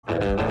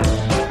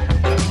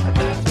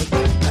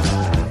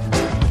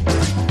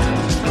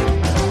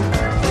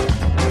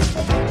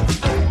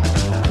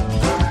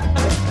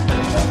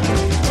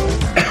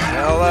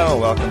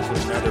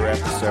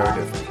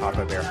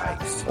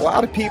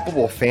lot of people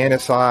will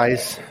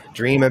fantasize,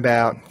 dream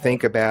about,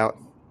 think about,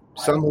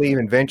 some will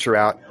even venture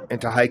out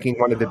into hiking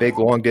one of the big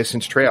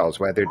long-distance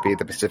trails, whether it be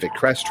the Pacific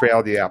Crest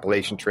Trail, the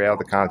Appalachian Trail,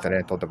 the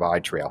Continental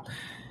Divide Trail.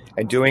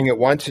 And doing it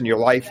once in your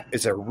life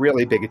is a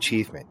really big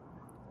achievement.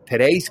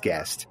 Today's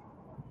guest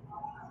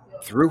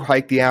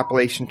thru-hiked the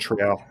Appalachian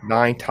Trail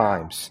 9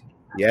 times.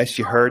 Yes,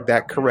 you heard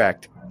that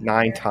correct,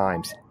 9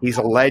 times. He's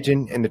a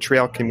legend in the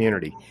trail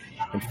community.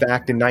 In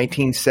fact, in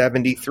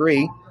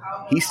 1973,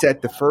 he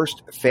set the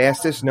first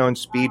fastest known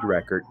speed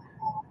record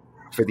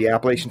for the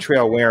Appalachian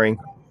Trail wearing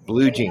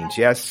blue jeans.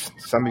 Yes,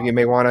 some of you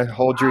may want to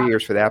hold your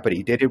ears for that, but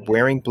he did it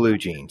wearing blue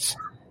jeans.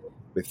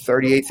 With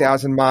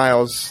 38,000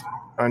 miles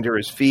under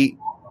his feet,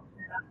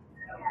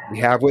 we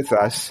have with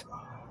us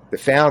the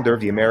founder of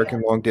the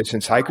American Long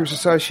Distance Hikers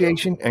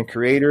Association and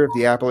creator of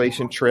the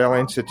Appalachian Trail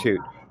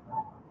Institute.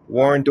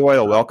 Warren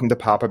Doyle, welcome to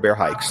Papa Bear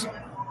Hikes.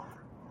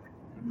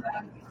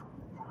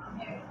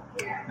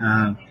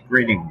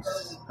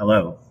 Greetings.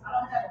 Hello.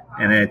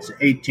 And it's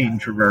 18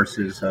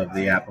 traverses of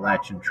the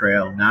Appalachian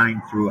Trail,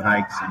 9 through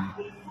hikes and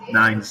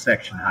 9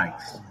 section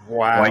hikes.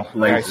 Wow. White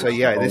blazers. So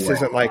this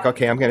isn't like,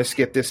 okay, I'm going to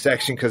skip this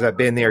section because I've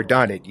been there,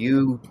 done it.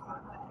 You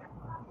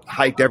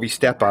hiked every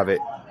step of it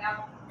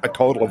a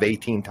total of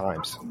 18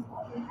 times.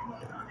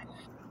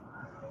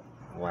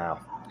 Wow.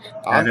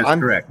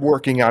 I'm correct.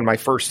 Working on my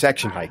first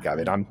section hike of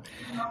it.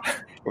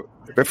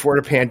 Before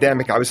the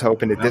pandemic, I was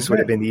hoping that this would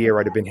have been the year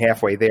I'd have been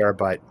halfway there,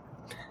 but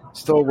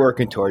still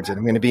working towards it.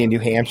 I'm going to be in New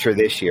Hampshire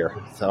this year.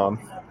 So,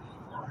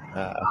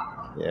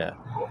 yeah.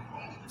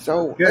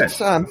 So let's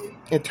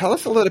tell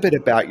us a little bit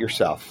about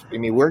yourself. I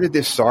mean, where did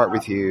this start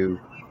with you?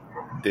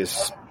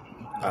 This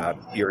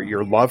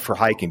your love for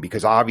hiking,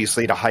 because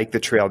obviously to hike the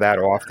trail that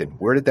often,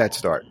 where did that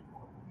start?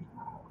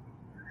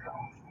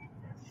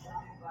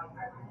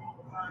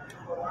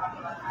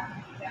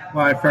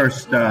 Well, I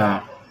first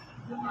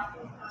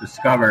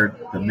discovered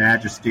the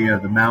majesty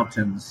of the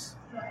mountains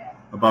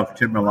above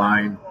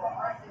timberline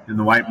in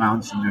the White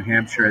Mountains in New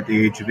Hampshire at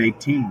the age of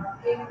 18.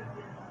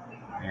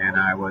 And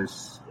I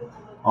was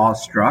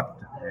awestruck,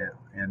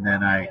 and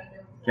then I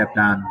kept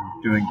on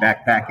doing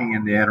backpacking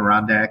in the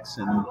Adirondacks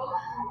and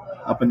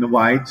up in the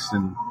Whites,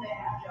 and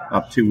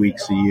up 2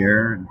 weeks a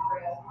year, and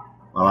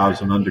while I was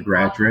an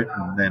undergraduate.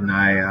 And then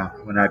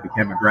when I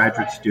became a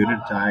graduate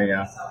student,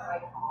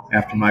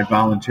 after my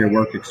volunteer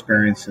work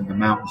experience in the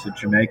mountains of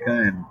Jamaica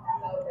and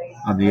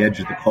on the edge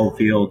of the coal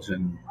fields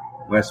in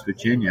West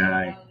Virginia,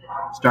 I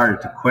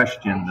started to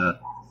question the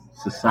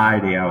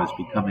society I was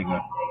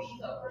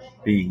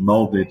being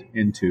molded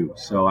into.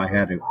 So I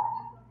had to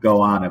go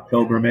on a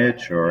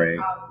pilgrimage or a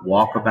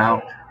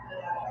walkabout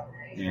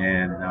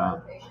and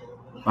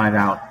find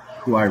out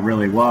who I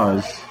really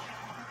was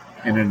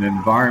in an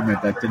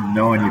environment that didn't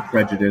know any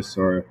prejudice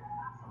or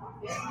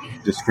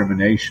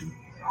discrimination.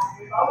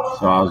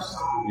 So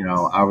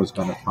I was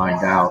going to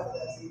find out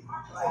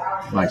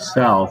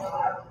myself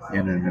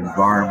in an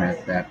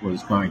environment that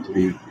was going to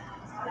be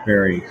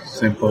very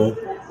simple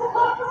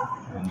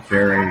and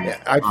very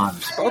I've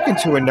honest. Spoken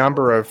to a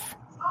number of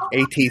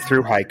AT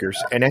thru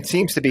hikers, and it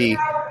seems to be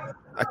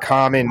a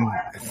common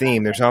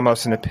theme. There's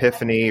almost an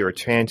epiphany or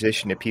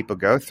transition that people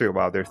go through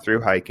while they're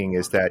thru hiking,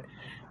 is that,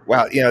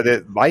 well,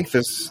 that life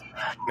is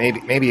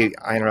maybe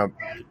I don't know,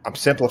 I'm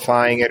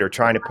simplifying it or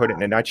trying to put it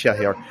in a nutshell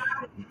here.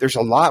 There's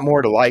a lot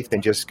more to life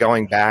than just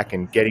going back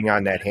and getting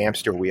on that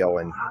hamster wheel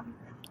and,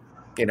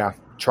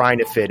 trying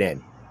to fit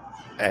in.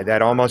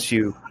 That almost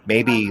you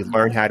maybe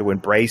learn how to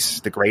embrace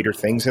the greater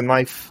things in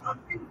life.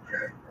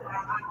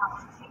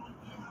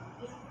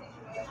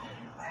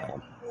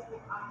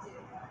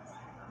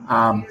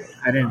 I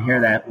didn't hear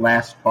that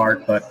last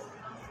part, but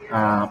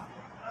I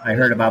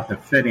heard about the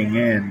fitting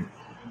in.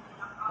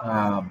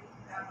 I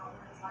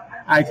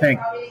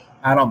think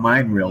I don't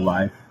mind real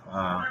life.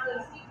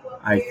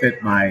 I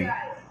fit my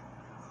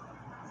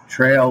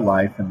trail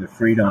life and the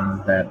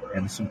freedom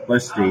and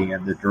simplicity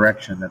and the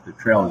direction that the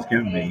trail has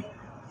given me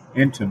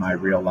into my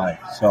real life.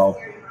 So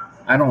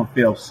I don't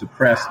feel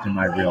suppressed in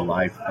my real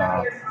life.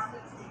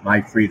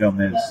 My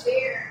freedom is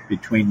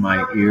between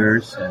my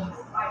ears, and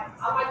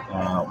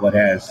what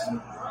has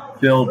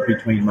filled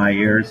between my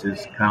ears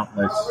is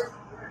countless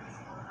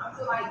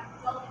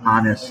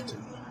honest,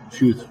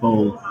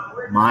 truthful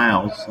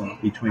miles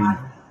between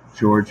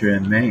Georgia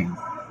and Maine.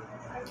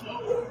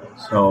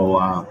 So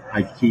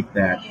I keep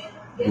that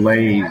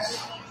blaze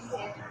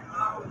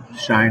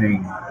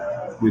shining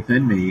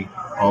within me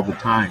all the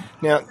time.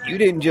 Now, you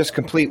didn't just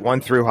complete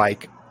one thru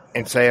hike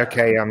and say,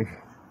 okay, I'm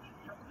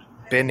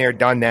been there,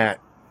 done that.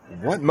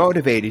 What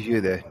motivated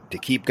you to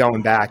keep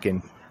going back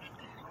and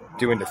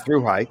doing the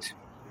thru hikes?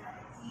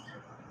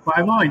 Well,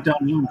 I've only done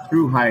one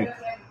thru hike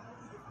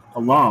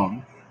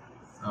alone,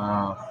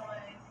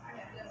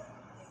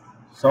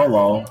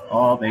 solo.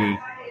 All the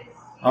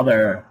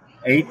other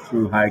 8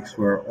 thru hikes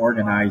were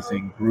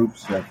organizing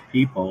groups of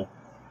people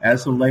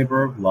as a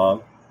labor of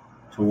love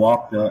to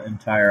walk the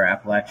entire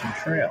Appalachian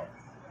Trail.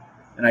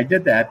 And I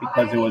did that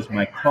because it was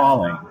my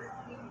calling.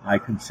 I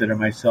consider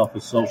myself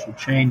a social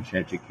change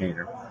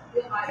educator.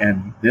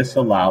 And this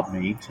allowed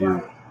me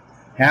to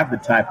have the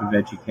type of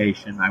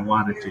education I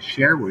wanted to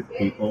share with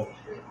people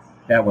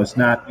that was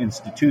not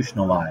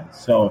institutionalized.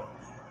 So,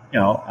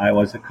 I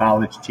was a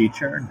college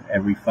teacher, and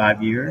every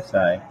 5 years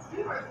I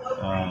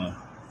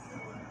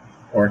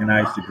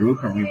organized a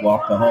group and we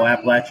walked the whole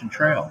Appalachian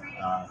Trail.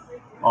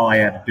 All I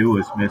had to do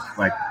was miss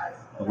like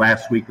the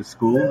last week of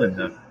school and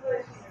the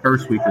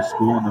first week of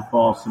school in the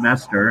fall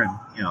semester, and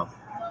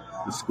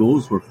the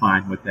schools were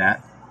fine with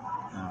that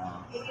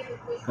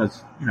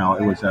because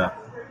it was a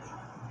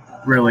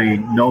really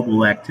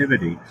noble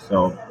activity.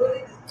 So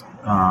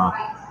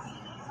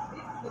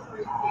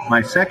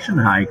my section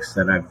hikes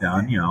that I've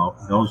done,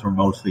 those were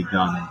mostly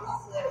done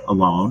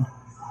alone.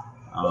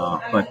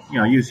 But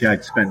usually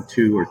I'd spend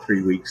 2 or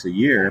 3 weeks a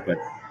year. But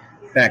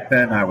back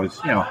then I was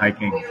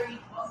hiking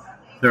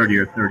 30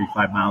 or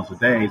 35 miles a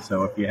day.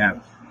 So if you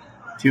have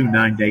 2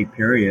 9-day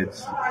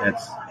periods,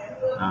 that's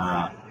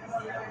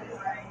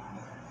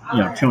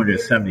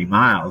 270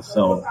 miles.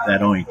 So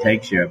that only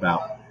takes you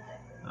about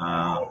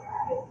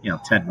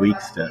 10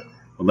 weeks to,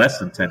 or less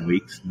than 10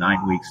 weeks,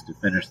 9 weeks to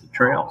finish the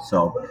trail.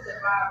 So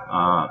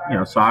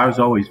so I was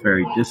always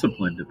very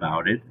disciplined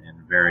about it and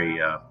very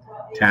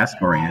task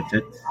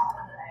oriented.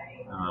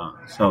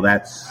 So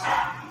that's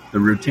the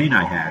routine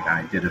I had.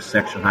 I did a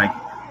section hike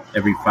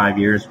every 5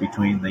 years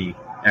between the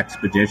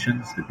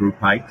expeditions, the group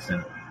hikes,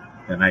 and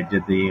then I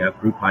did the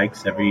group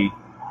hikes every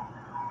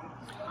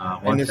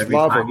and this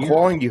love or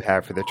calling you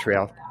have for the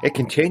trail, it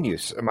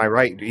continues. Am I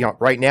right?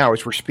 Right now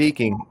as we're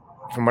speaking,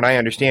 from what I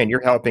understand,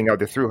 you're helping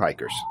other thru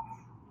hikers.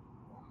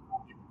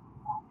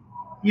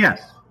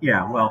 Yes.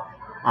 Yeah. Well,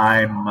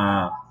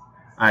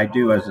 I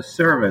do as a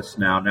service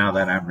now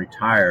that I'm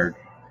retired.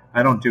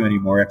 I don't do any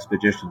more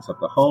expeditions up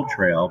the whole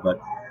trail, but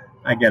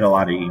I get a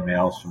lot of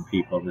emails from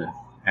people that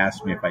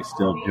ask me if I'm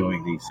still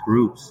doing these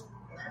groups.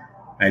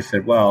 I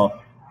said,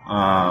 well,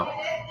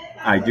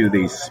 I do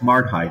these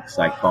smart hikes,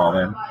 I call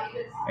them,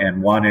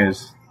 and one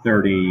is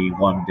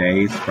 31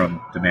 days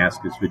from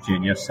Damascus,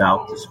 Virginia,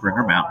 south to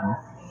Springer Mountain.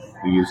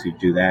 We usually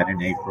do that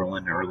in April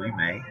and early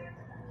May.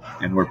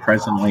 And we're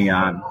presently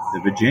on the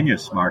Virginia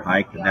Smart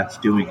Hike, and that's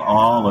doing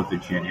all of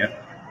Virginia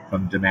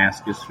from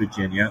Damascus,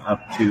 Virginia,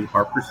 up to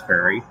Harper's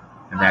Ferry,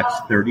 and that's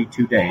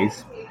 32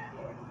 days.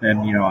 Then,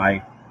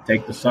 I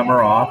take the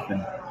summer off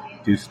and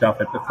do stuff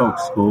at the folk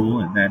school,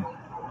 and then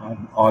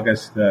on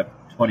August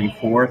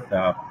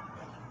 24th,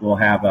 we'll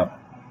have a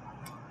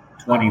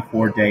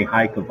 24-day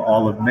hike of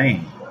all of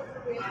Maine,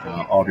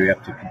 all the way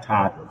up to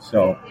Katahdin.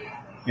 So,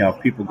 if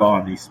people go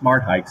on these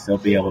smart hikes, they'll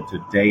be able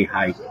to day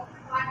hike,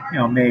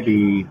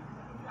 maybe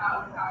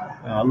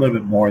a little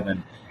bit more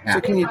than half.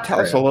 So can you tell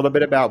us a little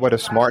bit about what a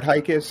smart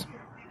hike is?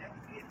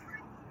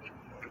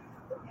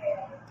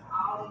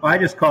 Well, I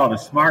just call it a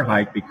smart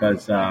hike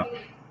because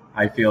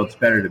I feel it's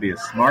better to be a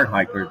smart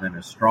hiker than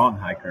a strong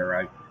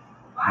hiker.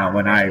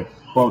 When I,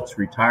 quotes,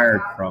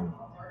 retired from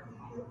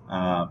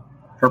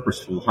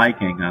purposeful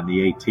hiking on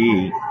the AT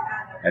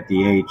at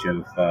the age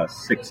of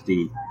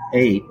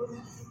 68,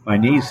 my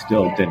knees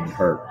still didn't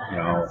hurt.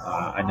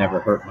 I never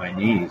hurt my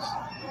knees.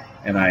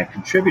 And I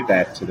contribute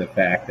that to the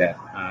fact that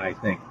I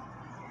think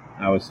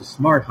I was a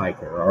smart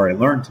hiker, or I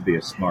learned to be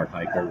a smart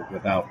hiker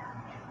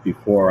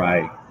before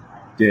I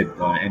did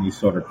any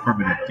sort of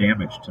permanent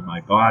damage to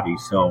my body.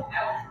 So,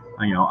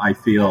 I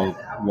feel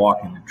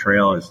walking the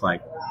trail is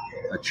like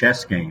a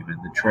chess game,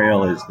 and the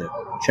trail is the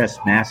chess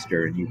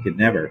master, and you can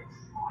never,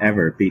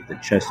 ever beat the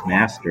chess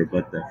master.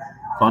 But the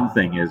fun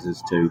thing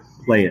is to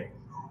play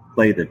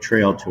the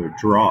trail to a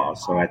draw.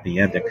 So at the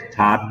end of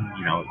Katahdin,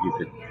 you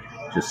could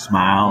just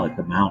smile at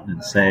the mountain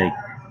and say,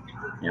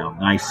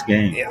 nice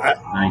game,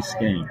 nice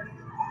game.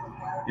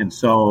 And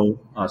so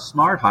a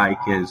smart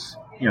hike is,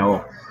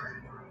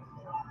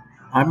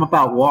 I'm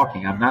about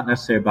walking. I'm not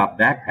necessarily about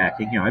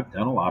backpacking. I've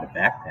done a lot of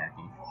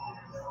backpacking.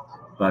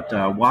 But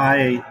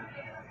why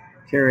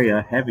carry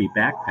a heavy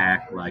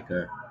backpack like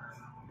a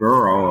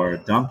burro or a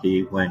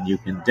donkey when you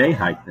can day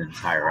hike the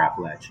entire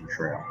Appalachian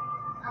Trail?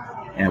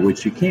 And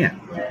which you can.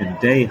 You can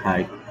day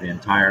hike the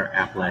entire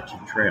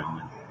Appalachian Trail.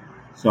 And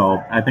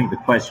so I think the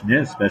question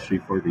is, especially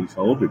for these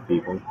older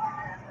people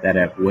that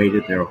have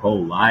waited their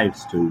whole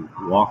lives to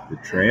walk the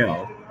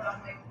trail,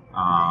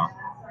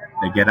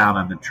 they get out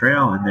on the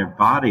trail and their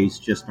bodies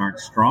just aren't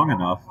strong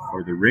enough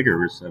for the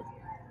rigors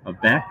of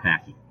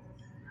backpacking.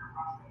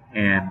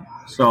 And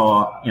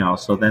so,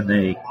 so then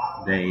they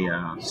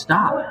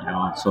stop,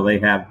 and so they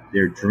have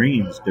their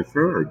dreams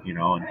deferred,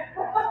 and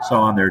so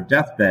on their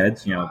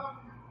deathbeds,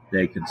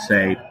 they can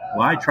say,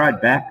 well, I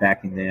tried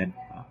backpacking the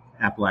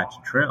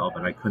Appalachian Trail,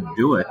 but I couldn't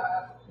do it.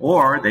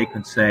 Or they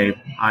can say,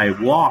 I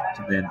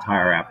walked the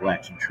entire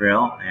Appalachian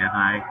Trail and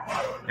I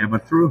am a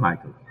thru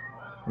hiker.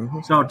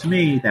 Mm-hmm. So to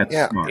me, that's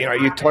smart.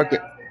 You talk.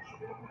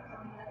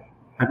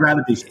 I'd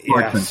rather be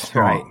smart than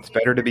strong. Right. It's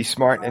better to be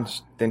smart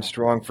than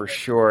strong for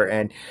sure.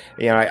 And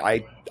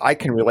I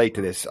can relate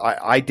to this.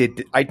 I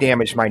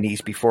damaged my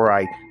knees before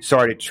I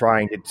started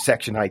trying to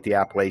section hike the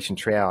Appalachian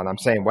Trail, and I'm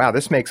saying, wow,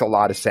 this makes a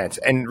lot of sense.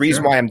 And the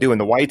reason why I'm doing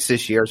the whites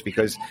this year is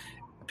because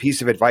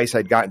piece of advice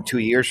I'd gotten 2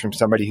 years from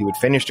somebody who had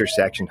finished her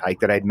section hike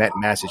that I'd met in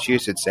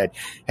Massachusetts said,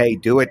 hey,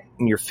 do it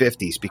in your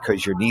 50s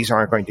because your knees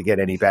aren't going to get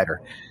any better.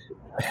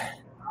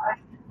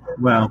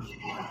 Well,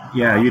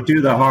 yeah, you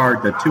do the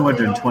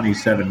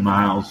 227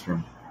 miles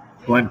from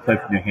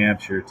Glencliff, New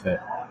Hampshire to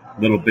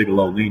Little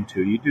Bigelow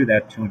Lean-To. You do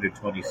that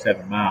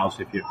 227 miles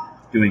if you're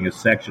doing a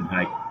section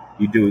hike.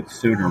 You do it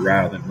sooner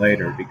rather than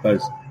later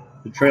because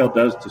the trail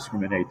does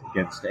discriminate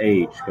against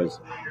age, because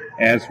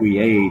as we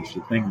age,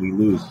 the thing we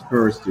lose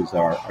first is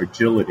our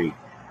agility.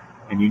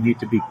 And you need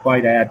to be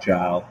quite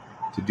agile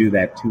to do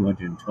that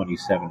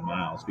 227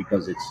 miles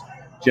because it's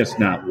just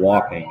not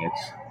walking.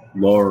 It's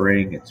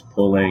lowering, it's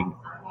pulling,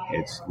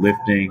 it's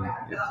lifting.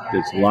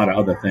 There's a lot of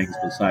other things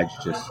besides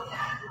just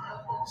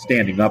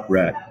standing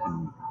upright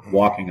and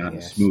walking on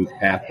a smooth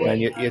pathway.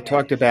 And you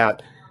talked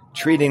about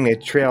treating the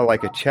trail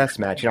like a chess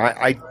match. You know,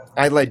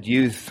 I led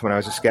youth when I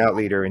was a scout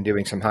leader in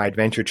doing some high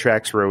adventure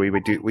treks where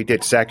we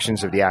did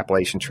sections of the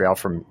Appalachian Trail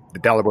from the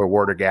Delaware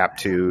Water Gap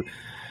to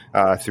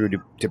through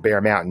to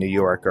Bear Mountain, New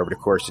York, over the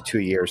course of 2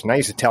 years. And I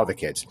used to tell the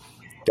kids,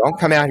 don't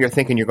come out here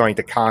thinking you're going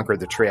to conquer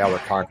the trail or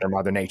conquer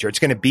Mother Nature. It's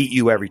going to beat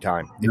you every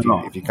time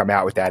if you come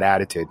out with that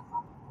attitude.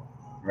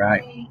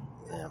 Right.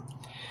 Yeah.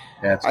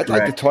 That's I'd correct.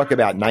 like to talk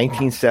about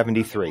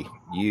 1973.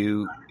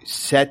 You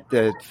set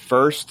the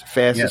first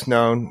fastest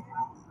known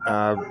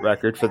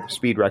record for the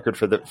speed record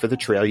for the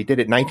trail. You did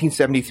it in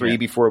 1973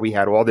 before we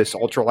had all this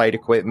ultralight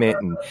equipment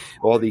and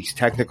all these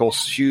technical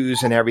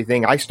shoes and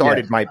everything. I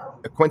started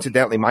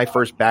coincidentally, my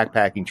first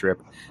backpacking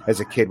trip as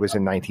a kid was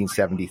in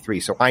 1973.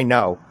 So I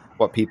know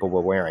what people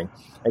were wearing.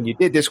 And you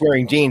did this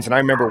wearing jeans. And I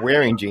remember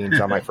wearing jeans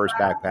on my first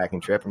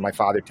backpacking trip and my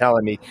father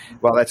telling me,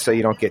 well, that's so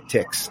you don't get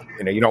ticks.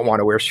 You know, you don't want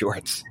to wear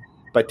shorts.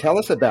 But tell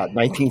us about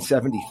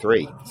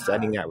 1973,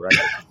 setting that record.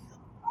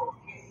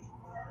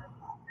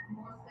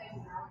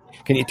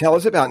 Can you tell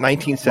us about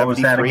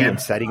 1973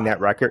 and setting that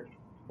record?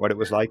 What it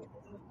was like?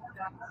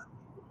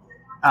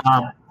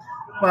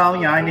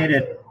 Well, I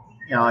needed,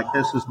 like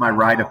this was my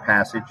rite of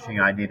passage.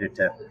 I needed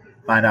to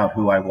find out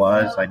who I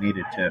was. I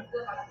needed to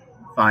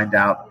find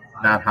out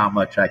not how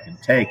much I can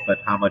take, but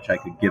how much I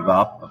could give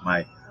up of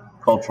my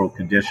cultural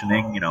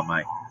conditioning.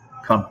 I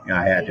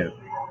had to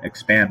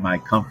expand my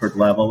comfort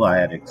level. I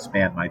had to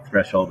expand my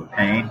threshold of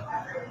pain.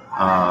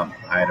 I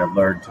had to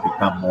learn to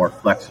become more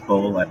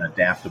flexible and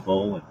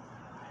adaptable and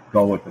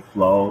go with the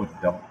flow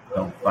and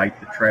don't fight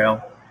the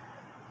trail.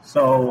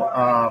 So,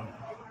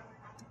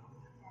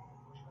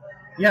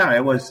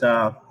 it was.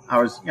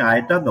 I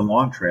had done the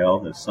long trail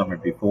the summer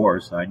before,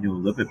 so I knew a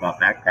little bit about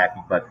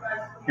backpacking. But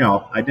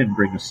I didn't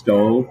bring a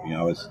stove.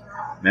 I was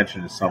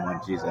mentioning to someone, I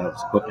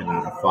was cooking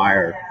on a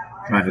fire,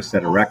 trying to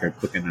set a record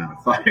cooking on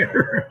a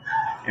fire,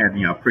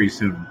 and pretty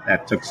soon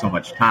that took so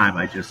much time.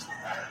 I just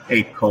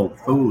ate cold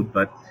food.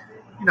 But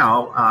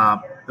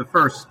the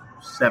first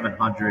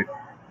 700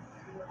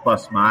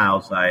 plus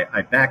miles I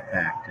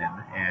backpacked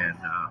and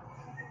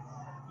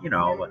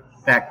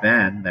back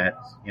then that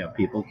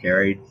people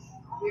carried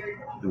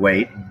the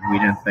weight and we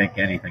didn't think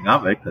anything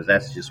of it because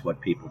that's just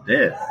what people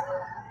did.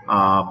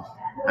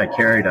 I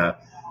carried a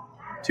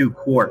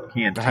 2-quart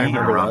canteen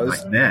around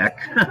my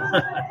neck,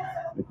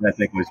 which I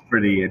think was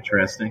pretty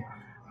interesting.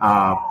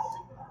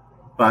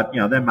 But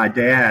then my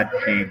dad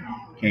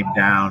came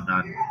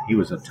down he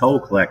was a toll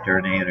collector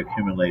and he had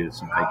accumulated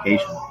some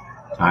vacation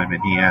time,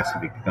 and he asked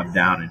if he could come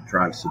down and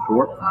drive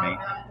support for me.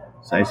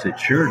 So I said,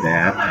 sure,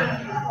 Dad.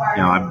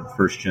 And, I'm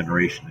first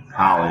generation in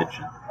college.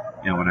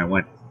 And, when I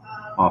went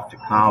off to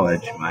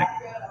college, my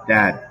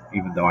dad,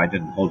 even though I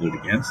didn't hold it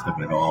against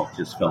him at all,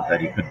 just felt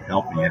that he couldn't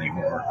help me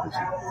anymore because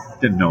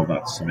he didn't know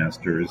about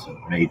semesters and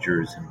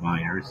majors and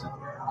minors. And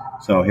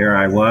so here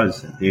I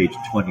was at the age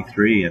of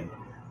 23, and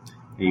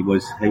he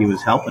was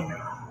helping me.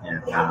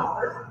 And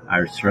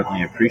I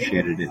certainly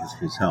appreciated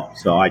his help.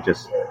 So I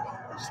just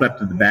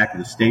slept in the back of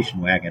the station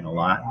wagon a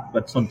lot,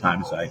 but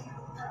sometimes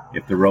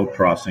if the road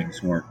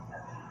crossings weren't,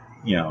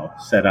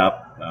 set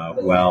up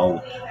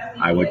well,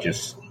 I would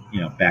just,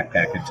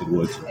 backpack into the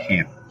woods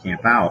and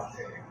camp out.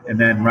 And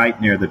then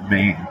right near the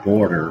Maine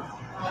border,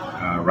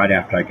 right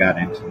after I got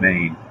into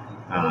Maine,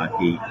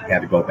 he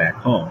had to go back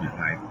home, and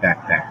I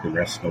backpacked the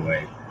rest of the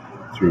way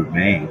through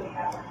Maine.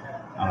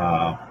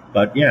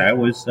 But it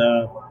was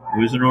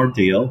an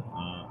ordeal.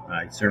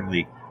 I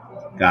certainly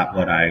got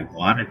what I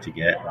wanted to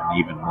get, and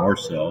even more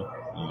so.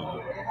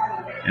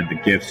 And the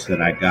gifts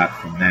that I got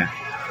from that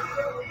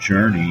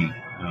journey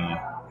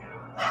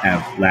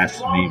have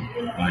lasted me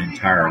my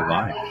entire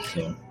life.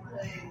 So,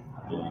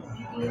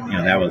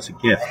 that was a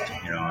gift.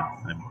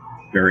 I'm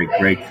very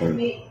grateful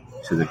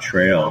to the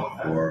trail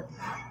for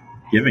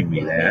giving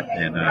me that,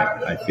 and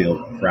I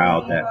feel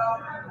proud that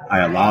I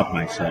allowed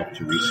myself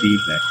to receive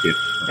that gift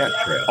from the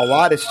trail. A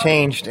lot has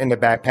changed in the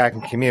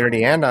backpacking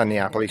community and on the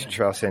Appalachian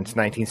Trail since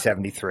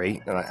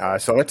 1973.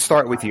 So let's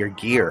start with your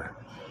gear.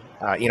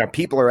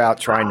 People are out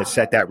trying to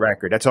set that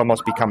record. That's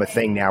almost become a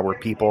thing now where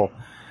people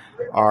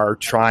are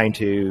trying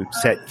to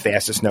set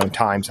fastest known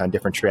times on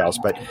different trails.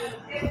 But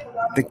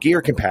the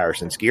gear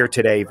comparisons, gear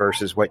today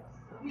versus what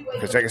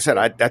because like I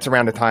said, that's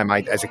around the time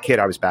as a kid,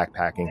 I was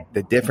backpacking.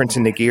 The difference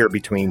in the gear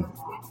between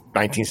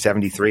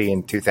 1973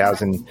 and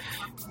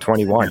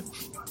 2021.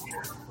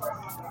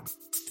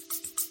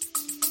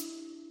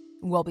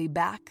 We'll be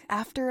back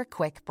after a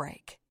quick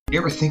break. You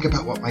ever think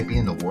about what might be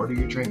in the water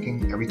you're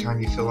drinking every time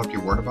you fill up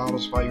your water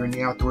bottles while you're in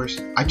the outdoors?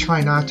 I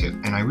try not to,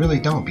 and I really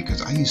don't,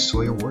 because I use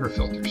Sawyer water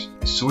filters.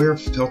 Sawyer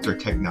filter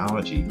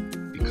technology,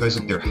 because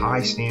of their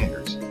high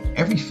standards,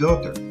 every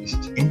filter is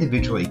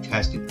individually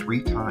tested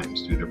 3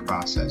 times through the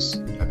process.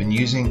 I've been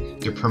using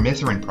the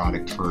permethrin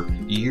product for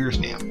years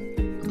now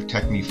to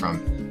protect me from,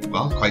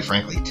 well, quite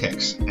frankly,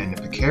 ticks, and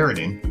the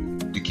picaridin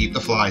to keep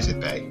the flies at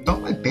bay.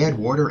 Don't let bad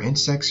water,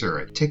 insects, or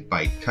a tick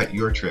bite cut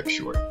your trip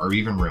short or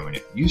even ruin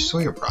it. Use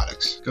Sawyer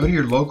products. Go to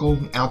your local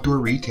outdoor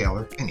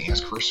retailer and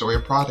ask for Sawyer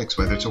products,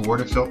 whether it's a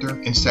water filter,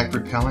 insect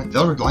repellent.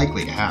 They're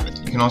likely to have it.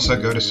 You can also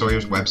go to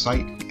Sawyer's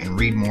website and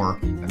read more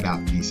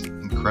about these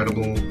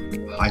incredible,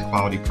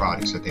 high-quality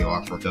products that they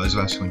offer those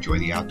of us who enjoy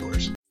the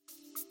outdoors.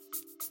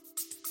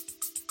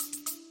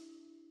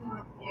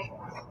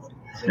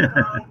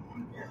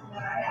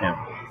 Yeah.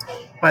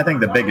 I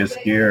think the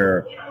biggest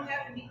gear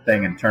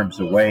thing in terms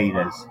of weight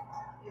is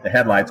the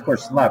headlights. Of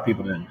course, a lot of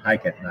people didn't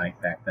hike at night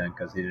back then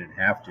because they didn't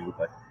have to,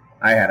 but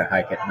I had to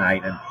hike at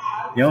night, and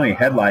the only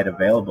headlight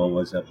available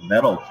was a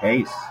metal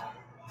case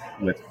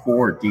with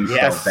 4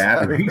 D-cell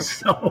batteries.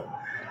 So,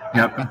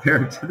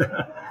 compared to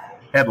the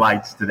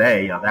headlights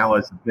today, that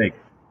was a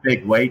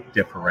big weight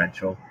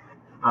differential.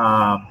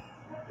 Of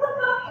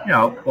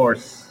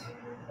course,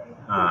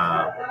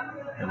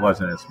 it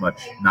wasn't as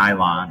much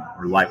nylon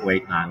or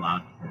lightweight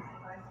nylon.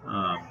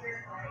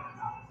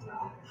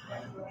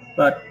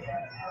 But,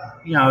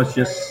 it's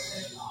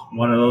just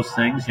one of those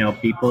things,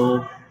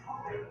 people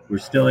were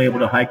still able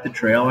to hike the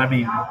trail. I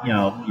mean,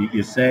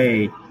 you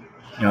say,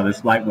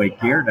 there's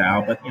lightweight gear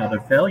now, but, the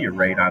failure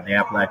rate on the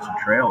Appalachian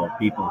Trail of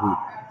people who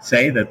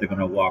say that they're going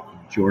to walk from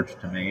Georgia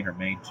to Maine or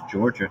Maine to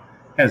Georgia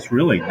has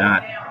really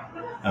not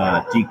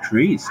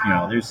decreased.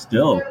 There's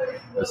still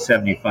a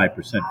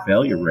 75%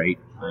 failure rate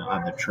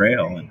on the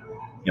trail. And,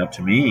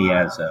 to me,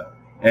 as an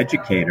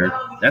educator,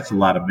 that's a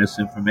lot of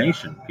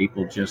misinformation.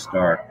 People just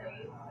are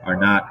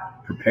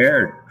not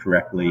prepared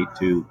correctly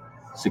to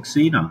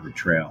succeed on the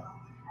trail.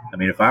 I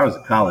mean, if I was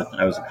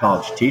a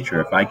college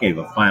teacher, if I gave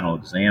a final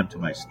exam to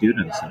my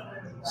students and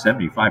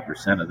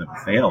 75% of them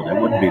failed, it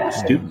wouldn't be the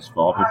students'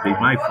 fault, it would be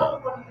my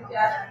fault.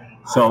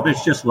 So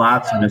there's just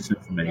lots of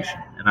misinformation,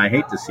 and I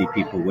hate to see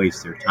people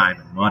waste their time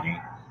and money.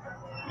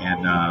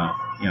 And,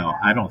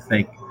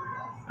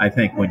 I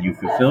think when you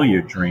fulfill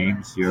your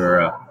dreams, you're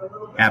a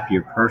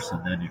happier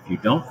person than if you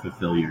don't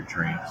fulfill your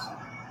dreams.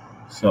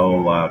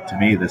 So to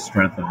me, the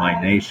strength of my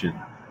nation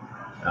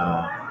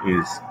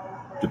is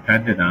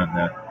dependent on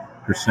the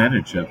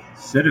percentage of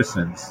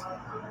citizens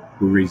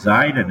who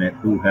reside in it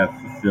who have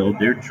fulfilled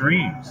their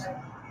dreams.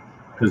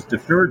 Because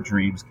deferred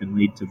dreams can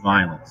lead to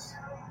violence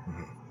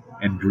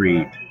and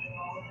greed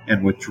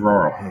and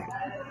withdrawal.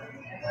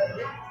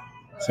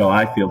 So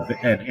I feel,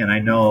 and I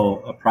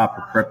know a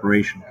proper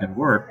preparation can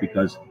work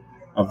because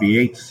of the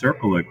 8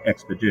 circle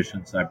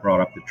expeditions I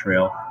brought up the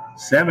trail,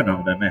 7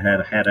 of them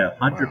had a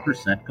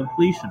 100%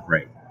 completion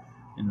rate.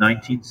 In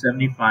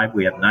 1975,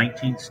 we had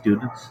 19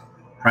 students,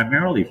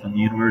 primarily from the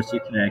University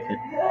of Connecticut,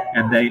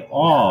 and they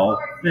all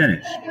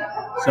finished.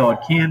 So it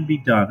can be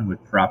done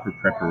with proper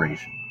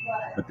preparation,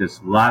 but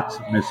there's lots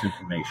of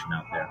misinformation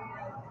out there.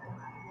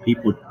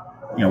 People,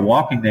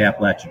 walking the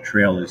Appalachian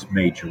Trail is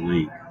major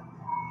league.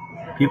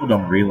 People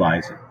don't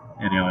realize it.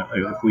 And,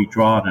 if we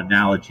draw an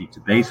analogy to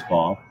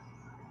baseball,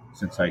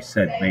 since I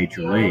said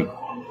major league,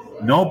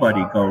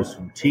 nobody goes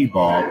from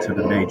T-ball to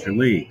the major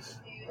leagues.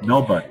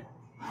 Nobody.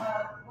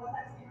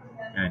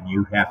 And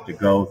you have to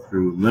go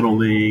through Little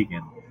League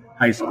and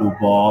high school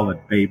ball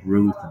and Babe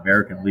Ruth,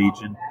 American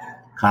Legion,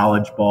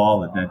 college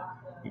ball, and then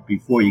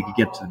before you can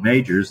get to the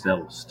majors,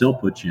 they'll still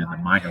put you in the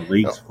minor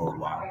leagues for a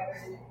while.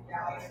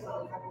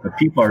 But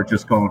people are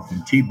just going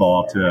from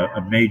T-ball to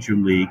a major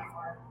league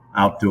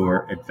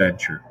outdoor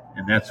adventure.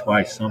 And that's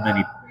why so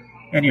many,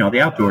 and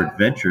the outdoor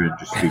adventure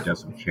industry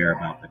doesn't care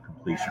about the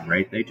completion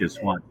rate. They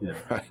just want to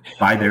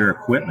buy their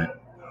equipment.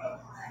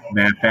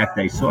 Matter of fact,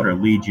 they sort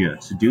of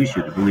seduce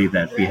you to believe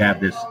that if you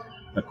have this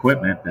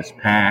equipment, this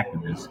pack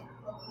and this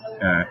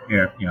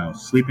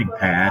sleeping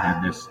pad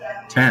and this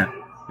tent,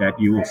 that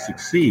you will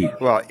succeed.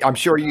 Well, I'm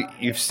sure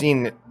you've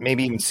seen,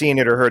 maybe even seen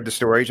it or heard the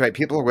stories, right?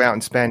 People go out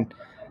and spend,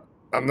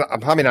 I'm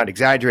probably not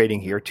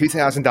exaggerating here,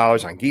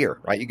 $2,000 on gear,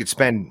 right? You could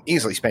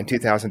easily spend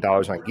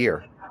 $2,000 on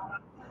gear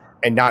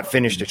and not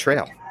finish the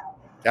trail.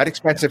 That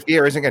expensive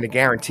gear isn't going to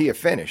guarantee a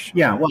finish.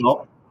 Yeah,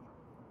 well,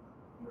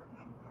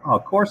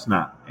 of course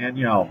not. And,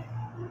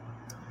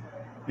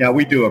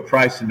 we do a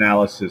price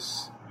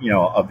analysis,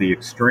 of the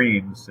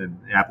extremes in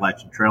the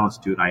Appalachian Trail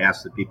Institute. I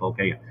ask the people,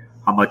 okay,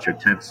 how much are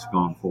tents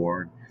going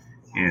for,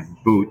 and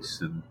boots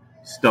and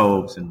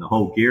stoves and the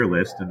whole gear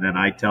list. And then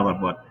I tell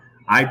them what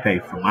I pay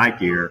for my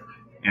gear.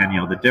 And,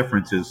 the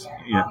difference is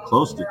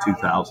close to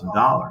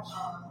 $2,000.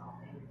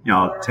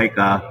 take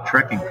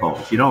trekking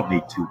poles. You don't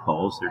need two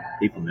poles.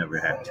 People never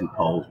had two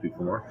poles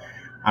before.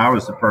 I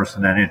was the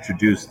person that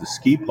introduced the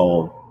ski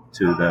pole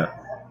to the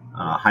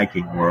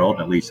hiking world,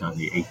 at least on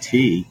the AT.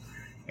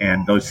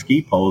 And those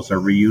ski poles are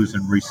reused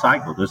and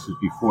recycled. This is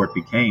before it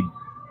became,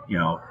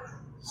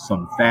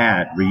 some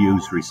fad,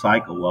 reuse,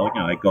 recycle. Well,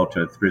 I go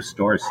to a thrift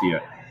store, see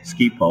a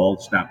ski pole,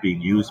 it's not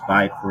being used,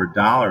 buy it for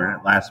 $1, and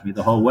it lasts me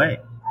the whole way.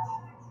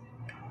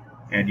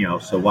 And,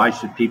 so why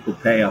should people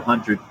pay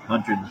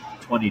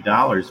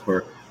 $120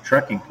 for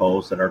trekking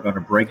poles that are going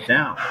to break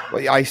down?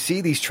 Well, I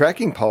see these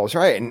trekking poles,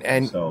 right?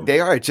 And so,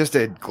 they are just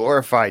a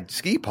glorified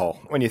ski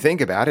pole. When you think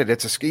about it,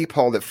 it's a ski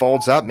pole that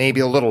folds up, maybe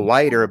a little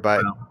lighter,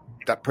 but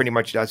that pretty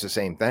much does the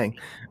same thing.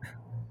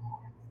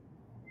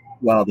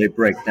 Well, they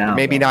break down.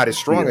 Maybe not as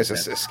strong as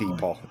a ski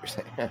pole.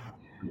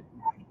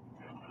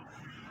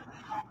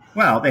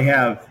 Well, they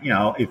have,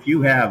 if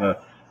you have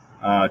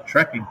a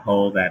trekking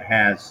pole that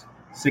has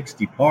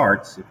 60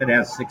 parts, if it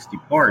has 60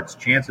 parts,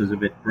 chances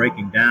of it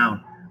breaking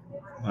down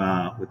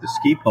with the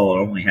ski pole, it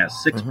only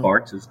has 6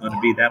 parts, is going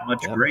to be that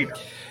much greater.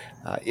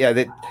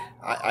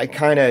 I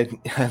kind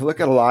of look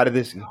at a lot of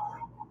this.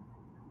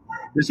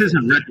 This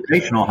isn't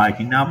recreational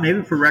hiking. Now,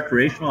 maybe for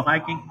recreational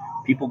hiking,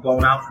 people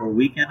going out for a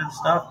weekend and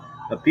stuff,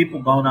 but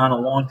people going on a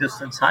long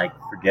distance hike,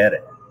 forget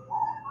it.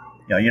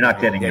 You're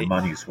not getting your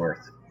money's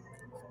worth.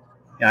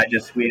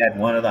 We had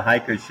one of the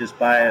hikers just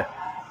buy a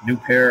new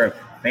pair of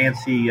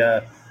fancy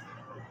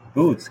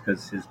boots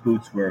because his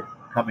boots were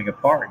coming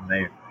apart and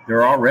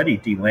they're already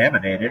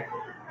delaminated.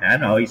 And I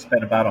know he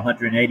spent about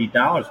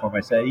 $180 for them.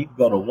 I said, you can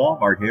go to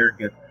Walmart here and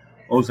get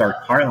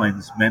Ozark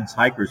Highlands men's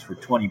hikers for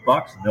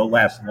 $20 and they'll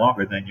last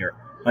longer than your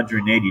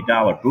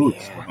 $180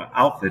 boots from an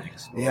outfitting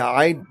store. Yeah,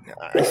 I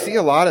see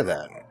a lot of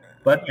that.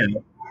 But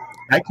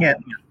I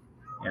can't.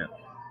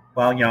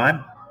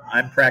 Well,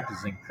 I'm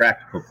practicing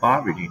practical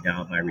poverty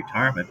now in my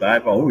retirement. But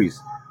I've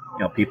always,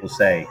 people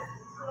say,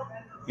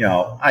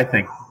 I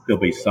think there'll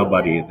be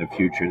somebody in the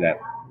future that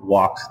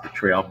walks the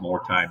trail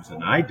more times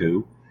than I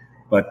do,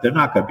 but they're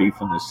not going to be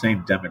from the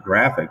same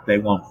demographic. They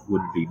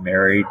wouldn't be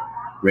married,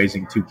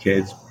 raising 2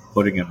 kids,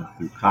 putting them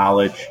through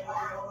college,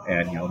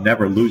 and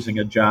never losing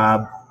a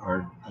job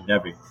or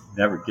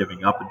never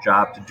giving up a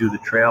job to do the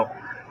trail.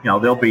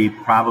 They'll be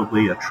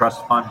probably a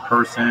trust fund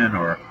person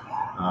or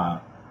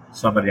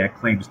somebody that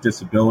claims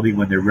disability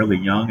when they're really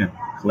young and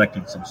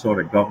collecting some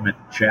sort of government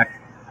check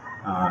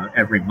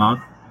every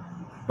month.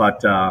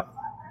 But I'm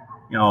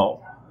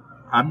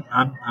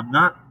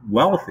not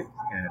wealthy,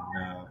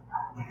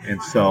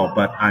 and so,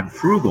 but I'm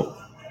frugal,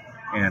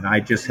 and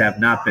I just have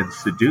not been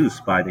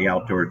seduced by the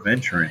outdoor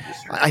adventure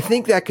industry. I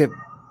think that could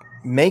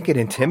make it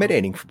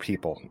intimidating for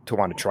people to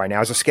want to try. Now,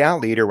 as a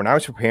scout leader, when I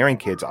was preparing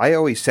kids, I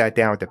always sat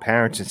down with the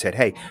parents and said,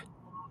 hey,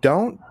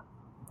 don't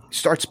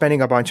start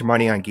spending a bunch of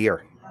money on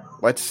gear.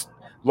 Let's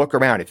look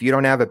around. If you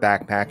don't have a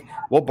backpack,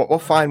 we'll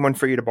find one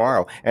for you to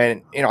borrow.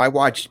 And, I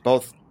watched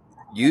both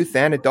youth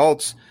and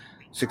adults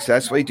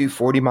successfully do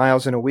 40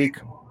 miles in a week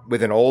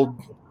with an old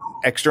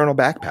external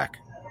backpack.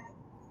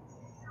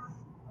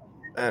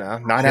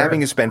 Not having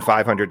to spend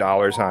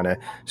 $500 on a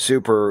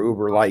super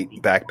uber light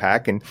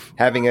backpack and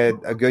having a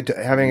good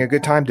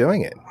time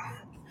doing it.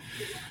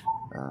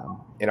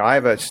 I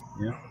have a.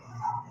 Yeah.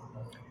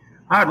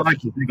 I'd like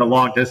to think a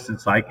long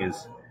distance hike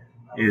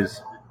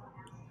is.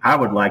 I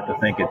would like to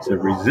think it's a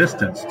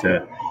resistance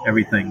to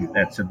everything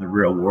that's in the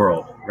real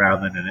world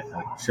rather than an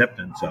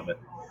acceptance of it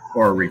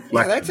or a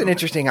reflection. Yeah, that's an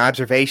interesting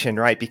observation,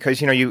 right?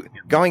 Because you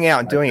going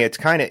out and doing it, it's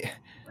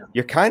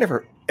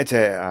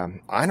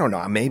I don't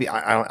know, maybe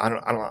I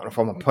don't know if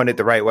I'm gonna put it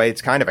the right way.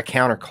 It's kind of a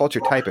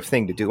counterculture type of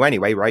thing to do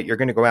anyway, right? You're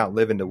going to go out and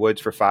live in the woods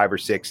for 5 or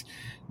 6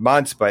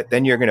 months, but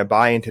then you're going to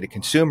buy into the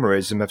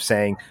consumerism of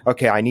saying,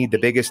 okay, I need the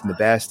biggest and the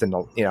best and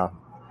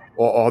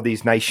all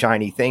these nice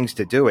shiny things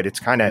to do it. It's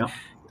kind of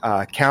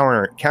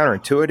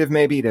counterintuitive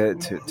maybe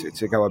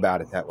to go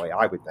about it that way,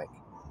 I would think.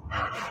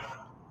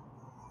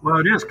 Well,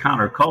 it is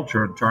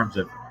counterculture in terms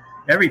of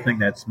everything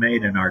that's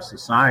made in our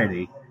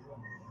society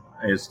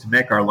is to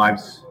make our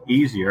lives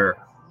easier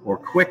or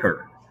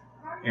quicker.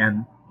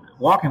 And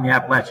walking the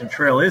Appalachian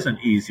Trail isn't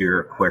easier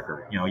or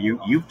quicker.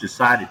 You've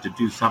decided to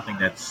do something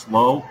that's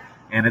slow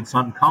and it's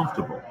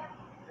uncomfortable.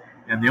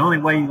 And the only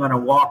way you're going to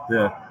walk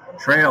the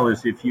trail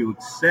is if you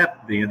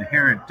accept the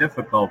inherent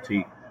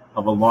difficulty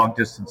of a long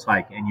distance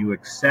hike and you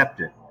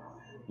accept it.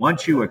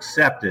 Once you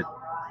accept it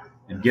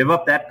and give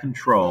up that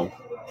control,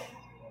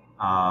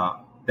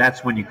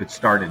 that's when you could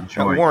start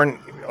enjoying. Warren,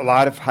 a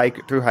lot of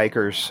through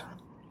hikers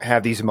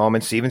have these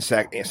moments, even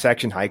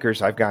section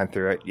hikers. I've gone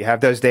through it. You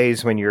have those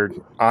days when you're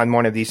on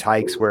one of these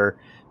hikes where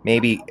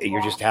maybe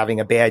you're just having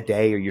a bad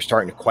day or you're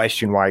starting to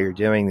question why you're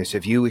doing this.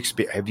 Have you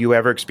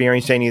ever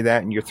experienced any of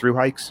that in your through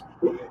hikes?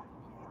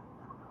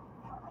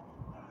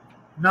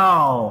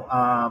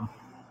 No.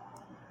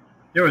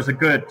 There was a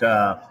good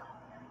thread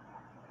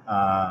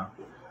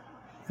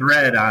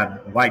on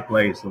White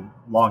Blaze a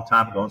long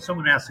time ago, and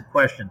someone asked the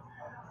question,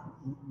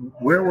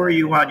 where were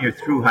you on your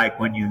through hike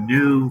when you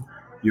knew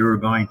you were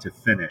going to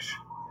finish?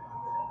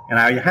 And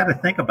I had to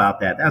think about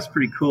that. That's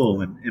pretty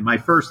cool. And in my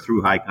first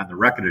through hike on the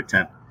record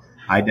attempt,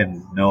 I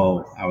didn't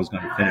know I was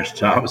going to finish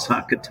till I was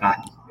on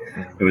Kotati.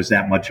 It was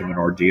that much of an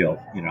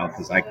ordeal,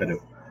 because I could have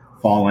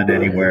fallen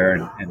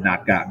anywhere and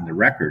not gotten the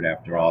record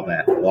after all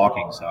that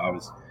walking. So I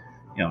was,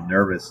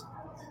 nervous.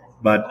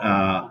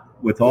 But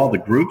with all the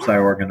groups I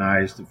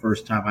organized, the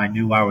first time I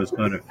knew I was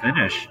going to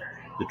finish,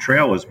 the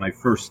trail was my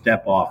first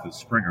step off of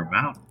Springer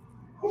Mountain.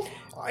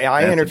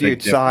 I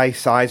interviewed Cy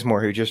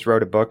Sizemore, who just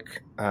wrote a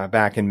book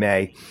back in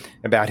May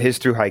about his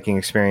through hiking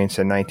experience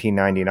in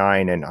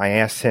 1999. And I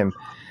asked him,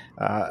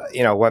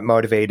 what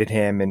motivated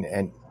him.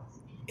 And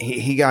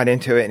he got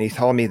into it, and he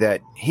told me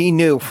that he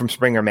knew from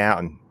Springer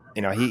Mountain,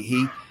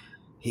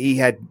 he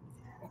had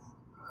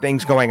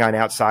things going on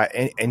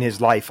outside in his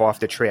life off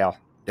the trail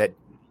that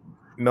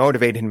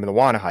motivated him to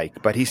want to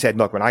hike. But he said,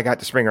 look, when I got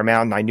to Springer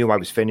Mountain, I knew I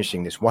was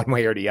finishing this one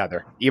way or the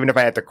other. Even if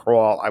I had to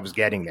crawl, I was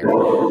getting there.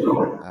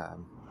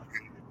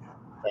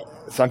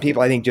 Some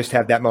people, I think, just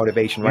have that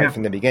motivation right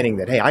from the beginning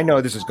that, hey, I know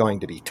this is going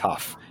to be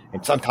tough.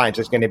 And sometimes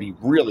it's going to be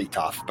really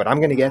tough, but I'm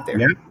going to get there.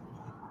 Yeah.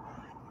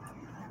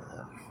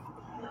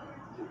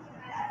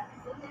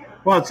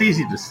 Well, it's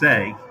easy to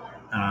say,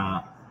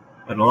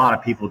 but a lot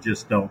of people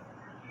just don't.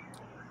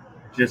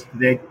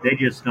 They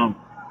just don't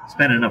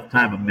spend enough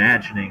time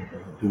imagining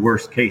the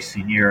worst case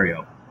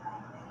scenario.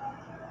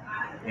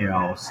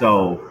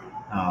 So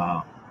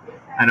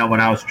I know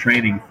when I was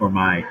training for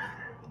my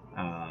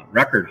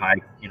record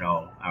hike,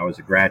 I was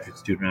a graduate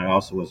student. I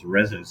also was a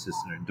resident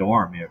assistant in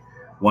dorm.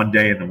 One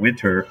day in the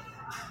winter,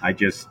 I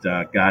just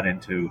got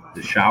into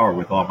the shower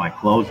with all my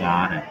clothes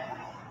on and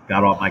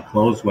got all my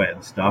clothes wet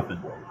and stuff, and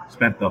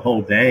spent the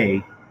whole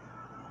day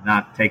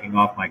not taking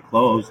off my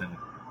clothes and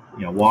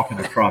walking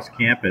across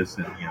campus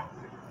in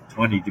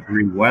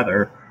 20-degree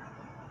weather,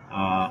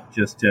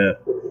 just to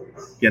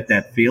get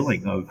that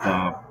feeling of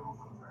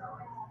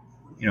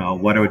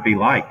what it would be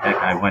like.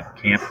 I went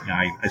camping.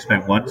 I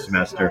spent one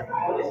semester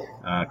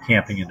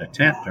camping in a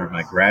tent during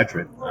my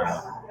graduate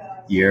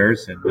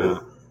years, and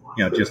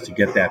just to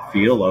get that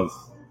feel of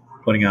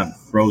putting on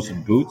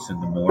frozen boots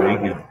in the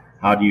morning, and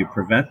how do you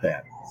prevent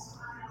that?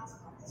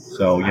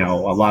 So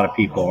a lot of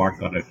people aren't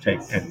going to take.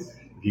 And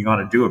if you're going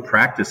to do a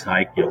practice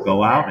hike,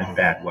 go out in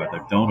bad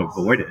weather. Don't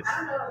avoid it,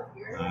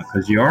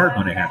 because you are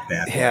going to have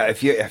bad weather. Yeah,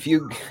 if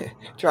you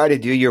try to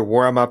do your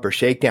warm up or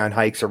shakedown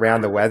hikes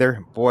around the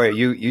weather, boy,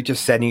 you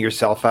just setting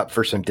yourself up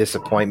for some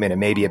disappointment and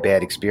maybe a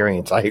bad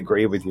experience. I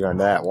agree with you on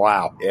that.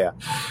 Wow. Yeah.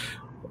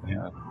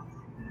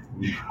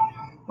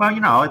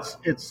 Well,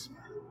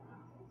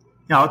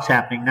 it's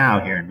happening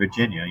now here in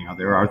Virginia.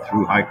 There are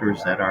through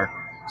hikers that are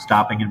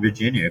stopping in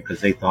Virginia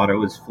because they thought it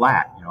was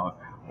flat,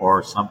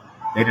 or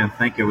they didn't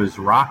think it was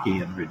rocky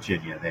in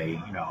Virginia. They,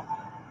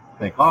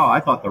 think, oh, I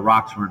thought the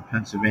rocks were in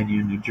Pennsylvania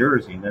and New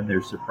Jersey, and then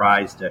they're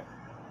surprised to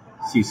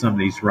see some of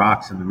these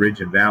rocks in the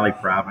Ridge and Valley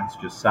province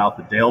just south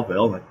of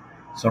Daleville, and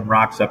some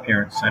rocks up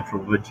here in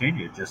central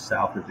Virginia just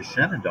south of the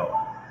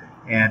Shenandoah.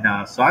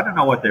 And so I don't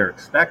know what they're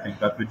expecting,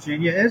 but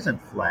Virginia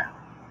isn't flat.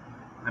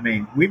 I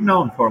mean, we've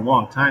known for a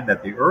long time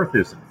that the earth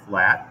isn't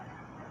flat,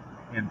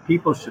 and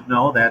people should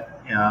know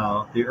that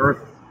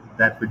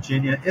that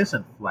Virginia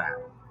isn't flat.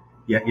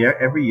 Yet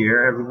every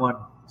year, everyone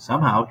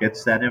somehow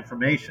gets that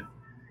information.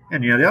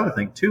 And the other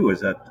thing too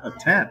is a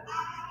tent,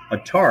 a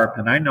tarp,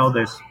 and I know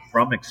this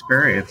from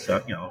experience.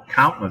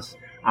 Countless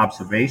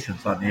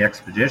observations on the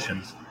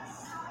expeditions,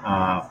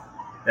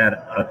 that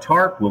a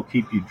tarp will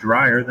keep you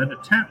drier than a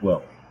tent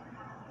will.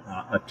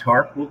 A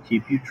tarp will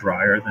keep you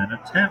drier than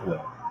a tent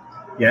will.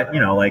 Yet,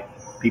 like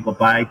people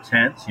buy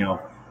tents,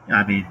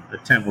 the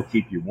tent will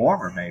keep you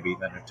warmer maybe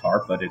than a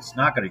tarp, but it's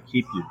not going to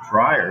keep you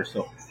drier.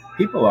 So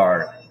people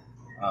are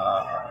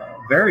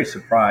very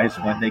surprised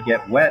when they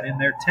get wet in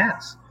their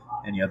tents.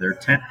 And, their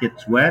tent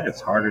gets wet,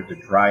 it's harder to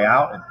dry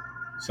out. And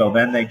so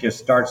then they just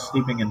start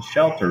sleeping in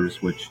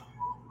shelters, which,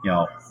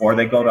 or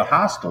they go to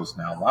hostels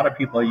now. A lot of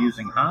people are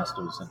using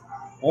hostels. And,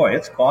 boy,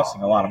 it's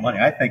costing a lot of money.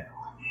 I think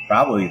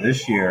probably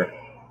this year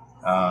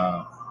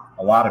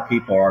a lot of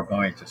people are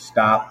going to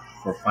stop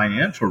for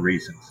financial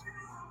reasons.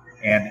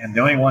 And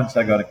the only ones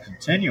that are going to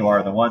continue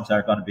are the ones that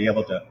are going to be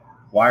able to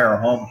wire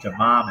home to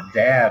mom and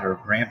dad or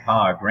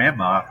grandpa or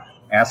grandma,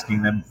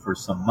 asking them for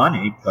some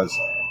money because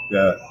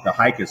the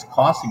hike is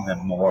costing them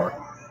more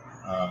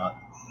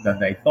than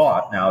they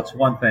thought. Now, it's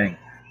one thing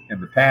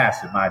in the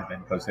past, it might have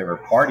been because they were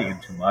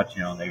partying too much,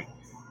 they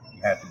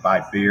had to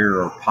buy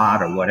beer or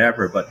pot or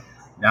whatever. But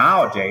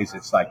nowadays,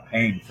 it's like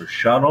paying for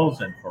shuttles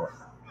and for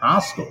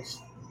hostels.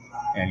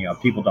 And,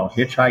 people don't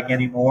hitchhike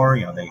anymore.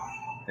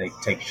 They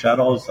take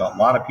shuttles. A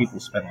lot of people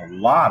spend a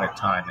lot of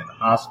time in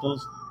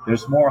hostels.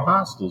 There's more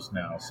hostels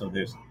now. So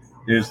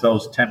there's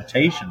those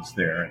temptations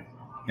there.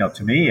 And,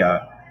 to me,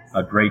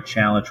 a great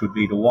challenge would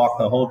be to walk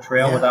the whole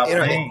trail without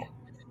paying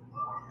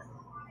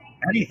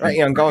anything.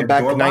 Right, going back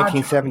to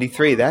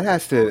 1973, that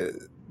has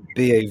to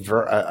be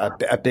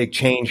a big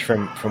change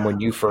from when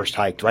you first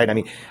hiked, right? I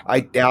mean, I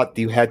doubt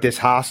you had this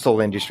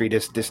hostel industry,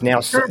 this now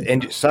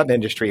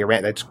sub-industry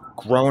around that's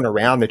grown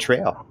around the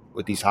trail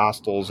with these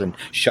hostels and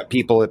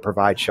people that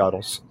provide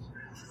shuttles.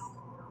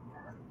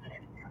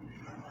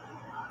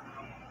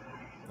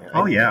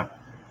 Oh yeah,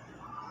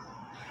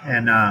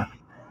 and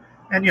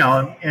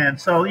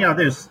so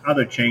there's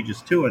other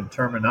changes too in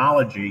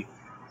terminology.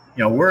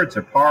 Words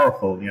are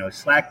powerful.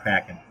 Slack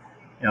packing.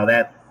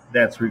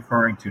 That's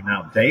referring to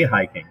now day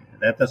hiking.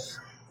 That's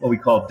what we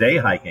call day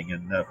hiking.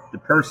 And the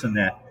person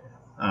that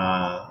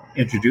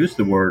introduced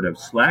the word of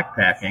slack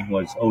packing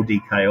was O.D.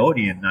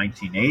 Coyote in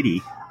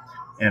 1980,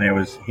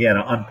 and he had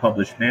an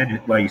unpublished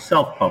manuscript. Well, he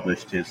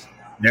self-published his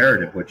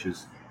narrative, which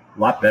is a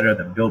lot better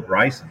than Bill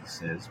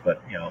Bryson's is.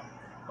 But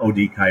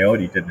O.D.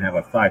 Coyote didn't have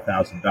a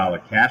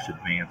 $5,000 cash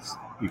advance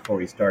before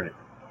he started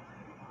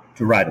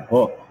to write a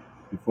book,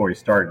 before he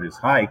started his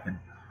hike. And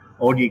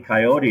O.D.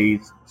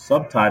 Coyote's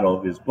subtitle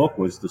of his book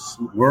was The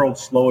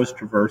World's Slowest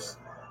Traverse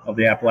of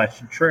the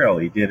Appalachian Trail.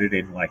 He did it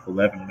in like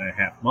 11 and a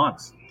half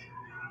months.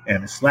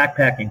 And slack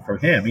packing for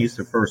him, he's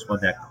the first one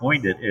that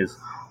coined it, is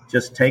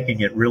just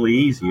taking it really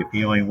easy. If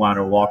he only wanted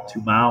to walk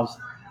 2 miles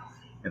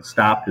and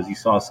stop because he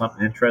saw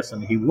something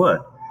interesting, he would.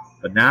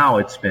 But now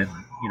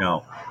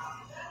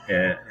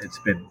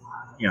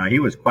he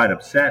was quite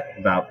upset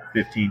about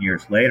 15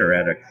 years later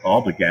at a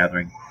Alda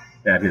gathering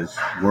that his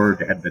word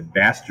had been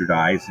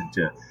bastardized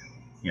into,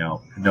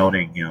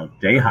 connoting,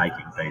 day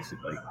hiking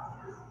basically.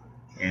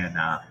 And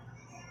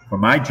for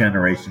my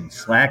generation,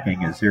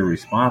 slacking is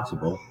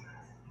irresponsible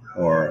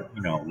or,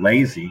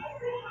 lazy.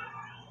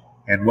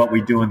 And what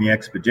we do in the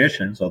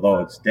expeditions, although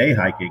it's day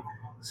hiking,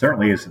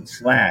 certainly isn't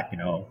slack.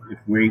 If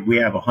we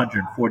have a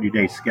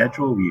 140-day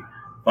schedule, we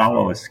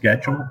follow a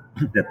schedule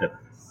that the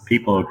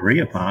people agree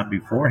upon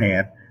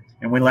beforehand,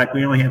 and we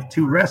only have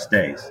 2 rest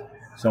days.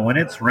 So when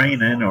it's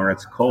raining or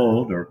it's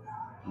cold or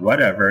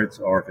whatever,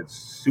 or if it's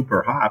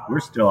super hot, we're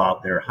still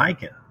out there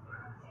hiking.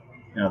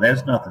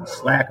 There's nothing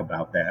slack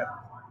about that.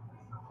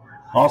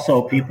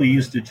 Also, people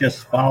used to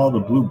just follow the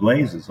blue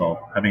blazes the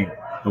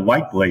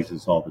white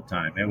blazes all the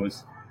time. It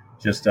was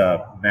just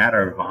a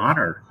matter of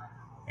honor.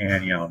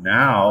 And,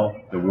 now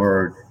the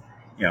word,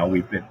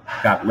 we've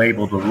got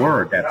labeled a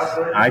word that's,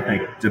 I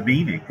think,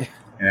 demeaning,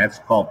 and that's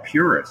called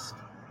purist.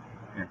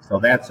 And so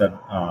that's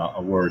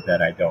a word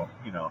that I don't,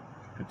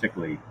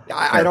 particularly.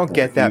 I don't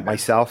get that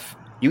myself.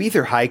 You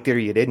either hiked it or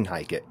you didn't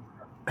hike it,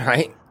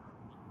 right?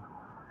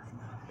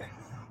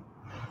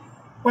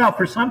 Well,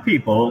 for some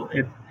people,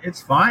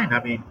 it's fine.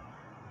 I mean,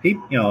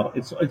 people,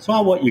 it's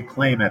all what you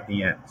claim at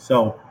the end.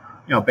 So,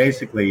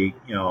 basically,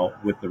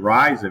 with the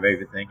rise of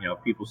everything,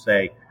 people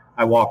say,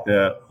 I walked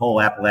the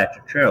whole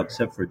Appalachian Trail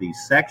except for these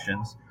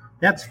sections.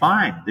 That's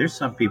fine. There's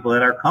some people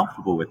that are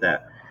comfortable with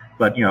that.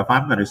 But, if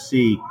I'm going to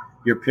see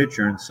your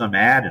picture in some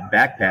ad in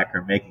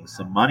Backpacker making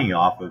some money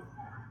off of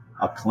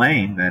a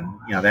claim, then,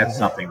 that's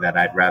something that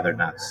I'd rather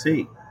not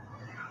see.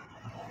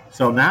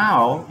 So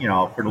now,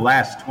 for the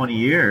last 20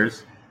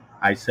 years,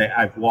 I say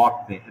I've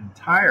walked the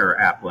entire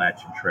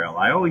Appalachian Trail.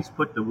 I always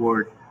put the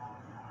word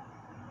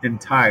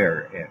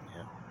entire in.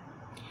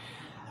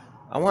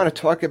 I want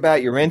to talk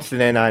about your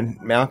incident on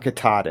Mount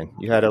Katahdin.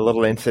 You had a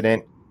little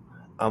incident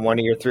on one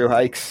of your through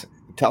hikes.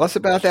 Tell us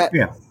about that.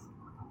 Yeah.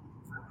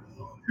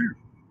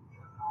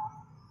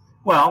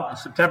 Well,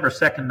 September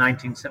 2nd,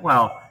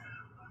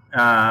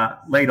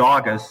 late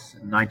August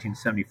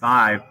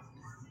 1975,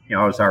 it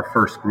was our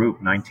first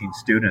group, 19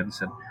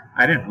 students, and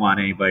I didn't want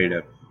anybody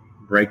to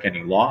break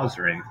any laws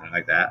or anything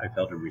like that. I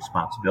felt a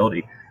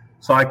responsibility.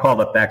 So I called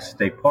up Baxter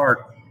State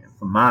Park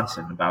from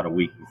Monson about a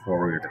week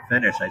before we were to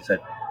finish. I said,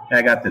 hey,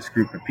 I got this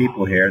group of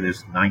people here.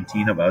 There's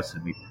 19 of us,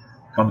 and we've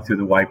come through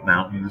the White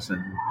Mountains,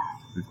 and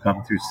we've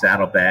come through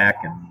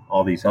Saddleback and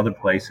all these other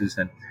places.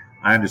 And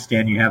I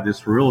understand you have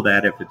this rule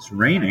that if it's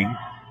raining,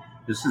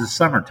 this is the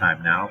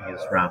summertime now,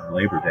 it's around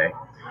Labor Day,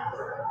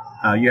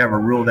 you have a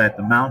rule that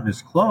the mountain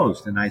is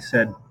closed. And I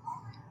said,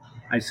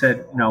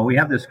 we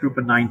have this group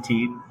of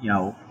 19,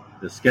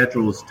 the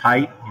schedule is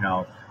tight,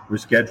 we're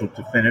scheduled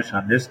to finish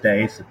on this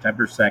day,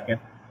 September 2nd,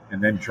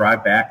 and then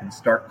drive back and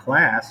start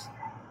class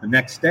the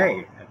next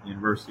day at the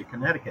University of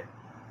Connecticut.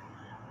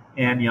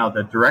 And,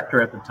 the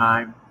director at the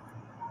time,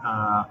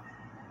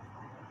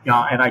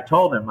 and I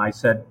told him, I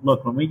said,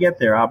 look, when we get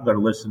there, I'm going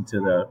to listen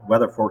to the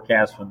weather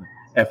forecast from the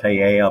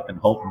FAA up in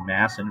Holton,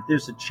 Mass. And if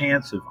there's a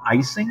chance of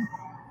icing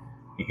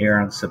here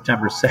on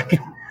September 2nd,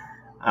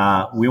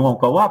 we won't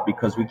go up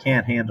because we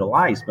can't handle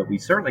ice, but we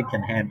certainly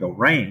can handle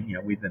rain.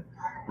 We've been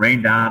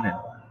rained on and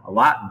a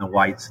lot in the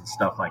Whites and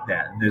stuff like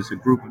that. And there's a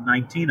group of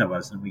 19 of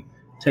us, and we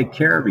take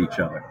care of each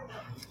other.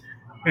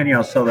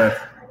 And, so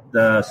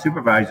the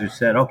supervisor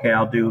said, okay,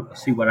 I'll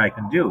see what I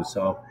can do.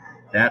 So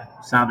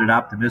that sounded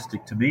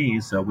optimistic to me.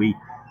 So we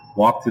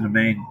walked through the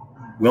main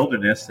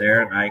wilderness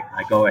there, and I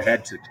go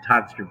ahead to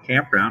Toddstrom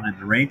Campground, and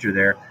the ranger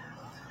there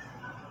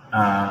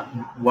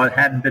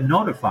hadn't been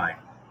notified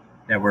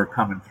that we're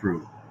coming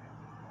through.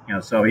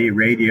 So he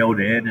radioed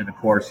in, and of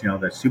course,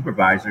 the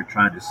supervisor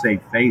trying to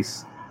save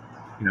face,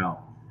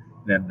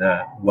 then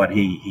what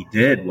he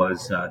did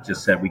was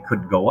just said we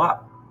couldn't go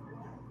up.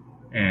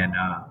 And,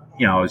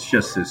 it's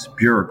just this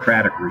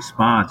bureaucratic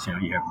response.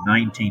 You have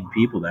 19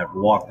 people that have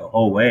walked the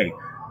whole way,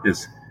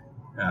 this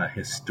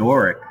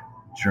historic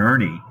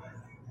journey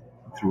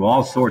through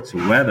all sorts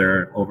of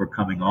weather,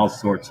 overcoming all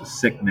sorts of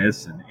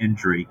sickness and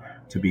injury,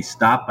 to be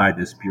stopped by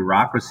this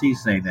bureaucracy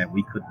saying that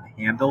we couldn't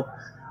handle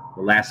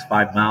the last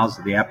 5 miles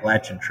of the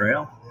Appalachian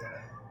Trail.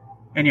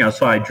 And,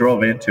 so I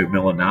drove into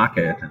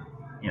Millinocket, and,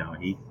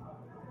 he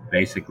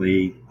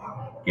basically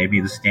gave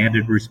me the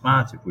standard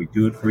response. If we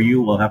do it for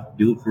you, we'll have to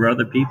do it for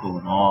other people,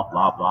 and all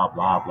blah, blah,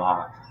 blah,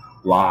 blah,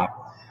 blah.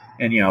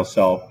 And,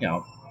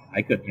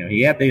 I could,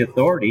 he had the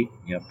authority,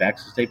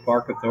 Baxter State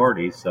Park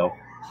authority. So,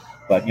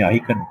 but,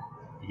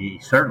 he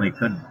certainly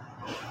couldn't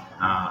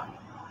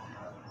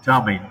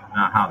tell me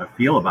not how to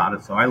feel about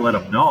it. So I let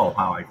him know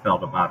how I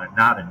felt about it,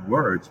 not in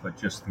words, but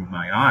just through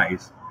my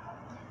eyes.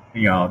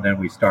 Then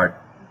we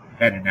start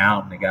heading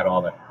out, and they got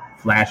all the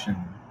flashing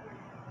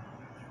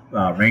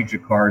Ranger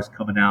cars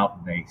coming out,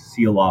 and they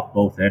seal off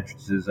both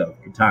entrances of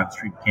Catan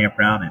Stream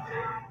Campground,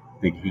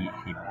 and he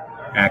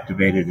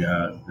activated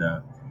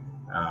the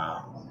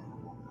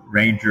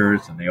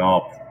Rangers, and they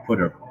all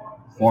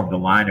formed a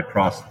line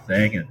across the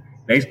thing, and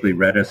basically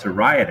read us a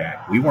riot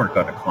act. We weren't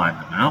going to climb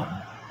the mountain,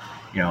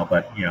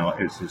 but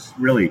it was this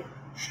really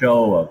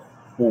show of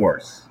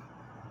force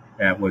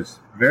that was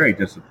very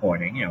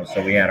disappointing.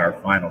 So we had our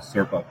final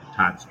circle at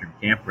Catan Stream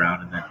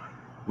Campground, and then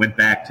went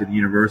back to the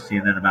university,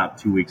 and then about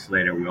 2 weeks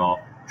later, we all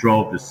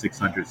drove the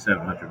 600,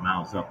 700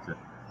 miles up to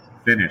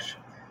finish.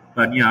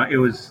 But, it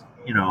was,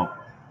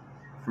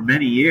 for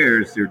many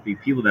years, there'd be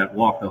people that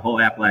walked the whole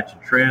Appalachian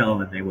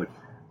Trail, and they would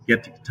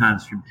get to Catan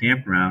Stream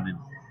Campground and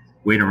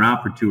wait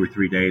around for 2 or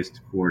 3 days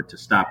for it to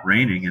stop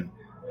raining, and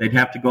they'd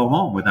have to go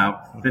home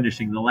without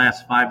finishing the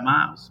last 5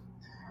 miles.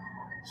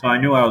 So I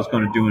knew I was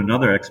going to do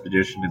another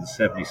expedition in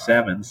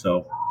 '77,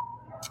 so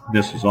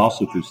this was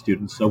also through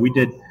students. So we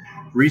did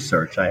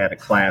research. I had a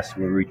class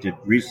where we did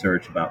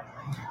research about,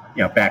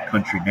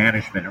 backcountry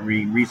management, and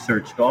we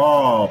researched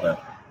all the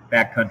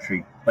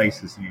backcountry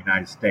places in the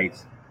United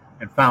States,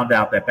 and found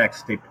out that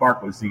Baxter State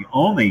Park was the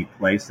only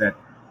place that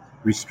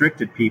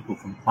restricted people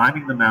from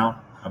climbing a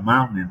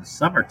mountain in the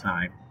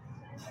summertime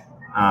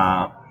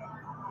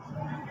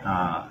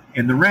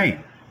in the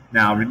rain.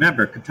 Now,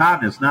 remember,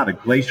 Catan is not a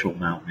glacial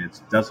mountain. It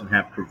doesn't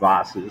have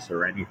crevasses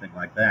or anything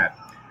like that.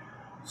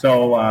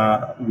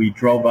 So we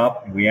drove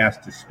up, and we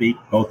asked to speak,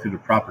 go through the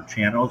proper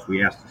channels.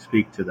 We asked to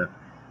speak to the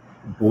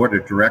board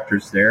of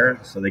directors there,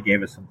 so they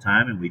gave us some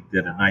time, and we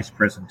did a nice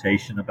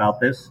presentation about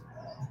this,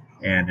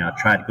 and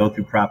tried to go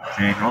through proper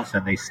channels,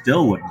 and they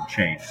still wouldn't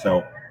change.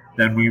 So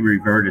then we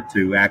reverted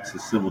to acts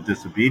of civil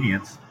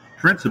disobedience,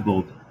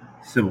 principled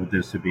civil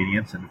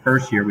disobedience. And the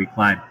first year we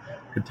climbed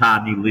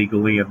Catan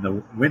illegally in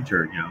the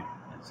winter.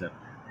 It's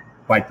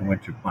quite the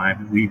winter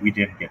climb. We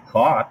didn't get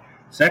caught.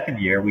 Second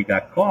year we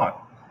got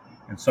caught.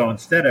 And so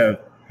instead of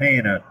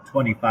paying a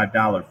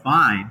 $25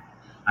 fine,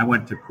 I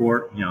went to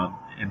court,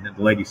 and the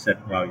lady said,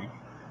 well, you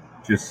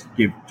just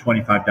give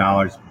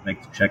 $25,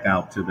 make the check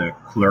out to the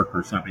clerk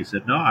or something. He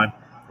said, no,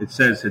 it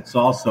says it's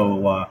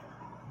also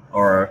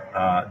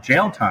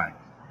jail time.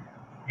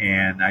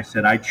 And I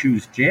said, I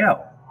choose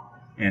jail.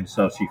 And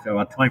so she said,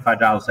 well,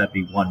 $25, that'd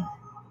be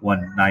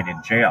one night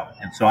in jail.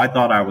 And so I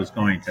thought I was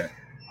going to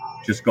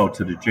just go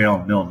to the jail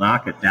in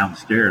Millinocket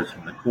downstairs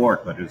from the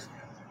court, but it was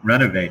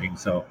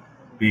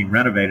being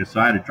renovated. So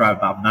I had to drive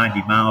about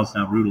 90 miles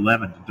down Route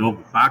 11 to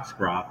Dover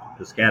Foxcroft,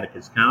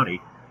 Piscataquis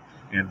County,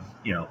 and,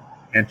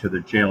 enter the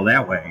jail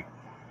that way.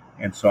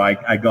 And so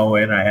I go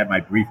in, I had my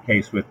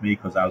briefcase with me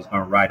because I was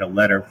going to write a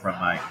letter from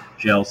my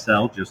jail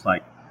cell, just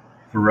like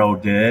Thoreau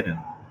did and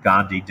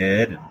Gandhi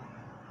did and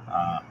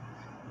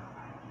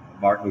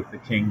Martin Luther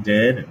King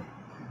did. And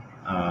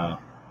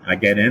I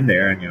get in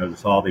there, and,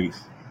 there's all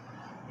these,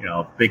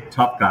 big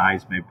tough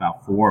guys, maybe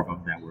about 4 of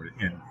them that were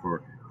in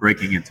for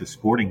breaking into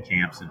sporting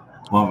camps. And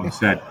one of them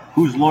said,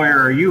 whose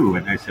lawyer are you?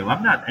 And I said, well,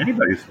 I'm not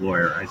anybody's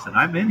lawyer. I said,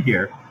 I'm in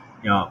here,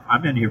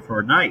 I'm in here for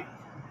a night.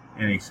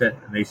 And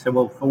they said,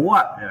 well, for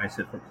what? And I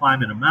said, for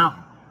climbing a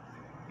mountain.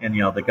 And,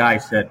 the guy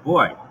said,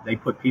 boy, they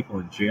put people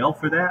in jail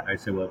for that? I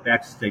said, well, at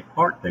Baxter State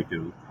Park they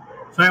do.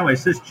 So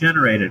anyways, this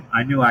generated,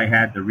 I knew I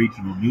had the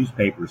regional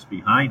newspapers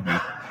behind me.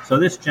 So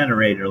this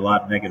generated a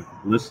lot of negative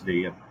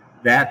publicity, and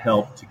that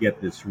helped to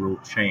get this rule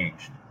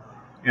changed.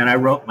 And I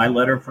wrote my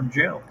letter from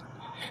jail.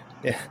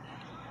 Yeah.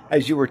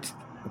 As you were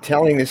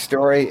telling this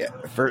story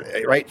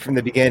right from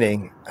the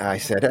beginning, I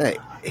said, hey,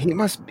 he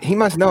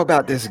must know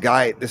about this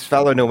guy, this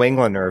fellow New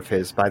Englander of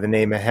his by the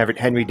name of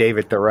Henry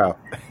David Thoreau.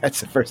 That's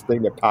the first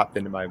thing that popped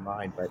into my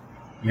mind. But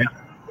yeah,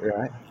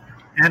 right.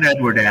 And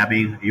Edward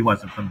Abbey. He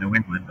wasn't from New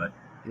England, but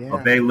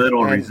obey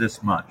little,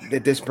 resist much.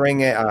 Did this bring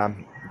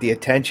the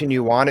attention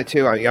you wanted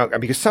to?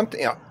 Because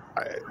something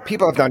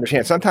people have to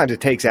understand. Sometimes it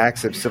takes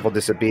acts of civil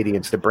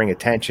disobedience to bring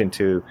attention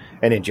to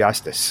an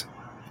injustice.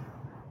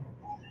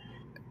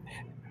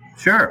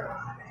 Sure.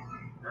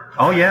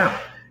 Oh yeah.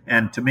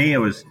 And to me, it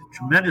was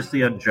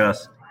tremendously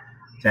unjust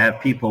to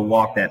have people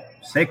walk that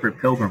sacred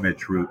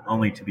pilgrimage route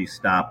only to be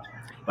stopped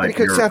by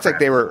bureaucrats. It sounds like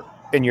they were,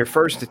 in your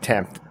first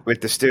attempt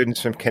with the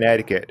students from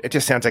Connecticut, it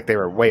just sounds like they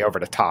were way over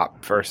the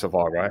top, first of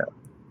all, right?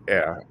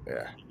 Yeah.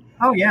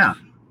 Oh, yeah.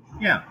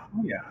 Yeah.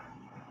 Oh, yeah.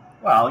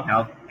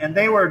 Well, and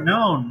they were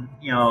known,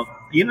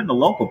 even the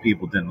local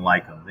people didn't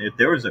like them.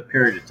 There was a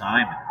period of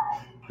time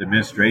the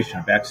administration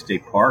of Back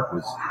State Park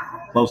was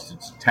close to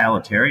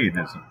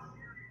totalitarianism.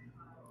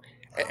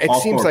 It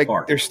seems like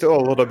there's still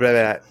a little bit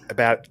of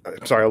that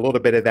a little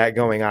bit of that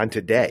going on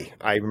today.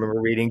 I remember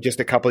reading just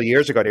a couple of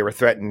years ago they were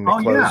threatening to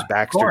close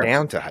Baxter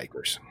down to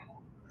hikers.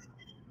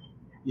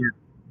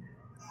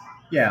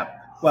 Yeah.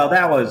 Well,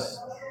 that was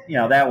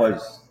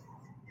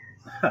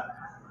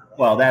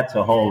well, that's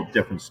a whole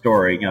different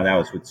story. That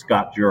was with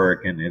Scott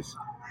Jurek and his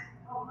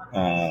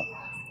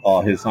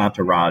all his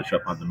entourage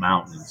up on the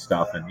mountain and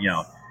stuff. And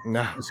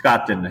no.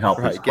 Scott didn't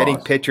help his cause getting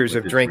pictures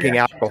of drinking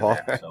alcohol.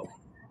 So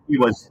he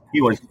was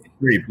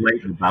pretty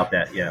blatant about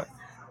that. Yeah.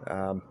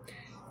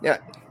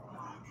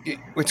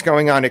 What's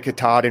going on at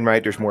Katahdin,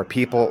 right? There's more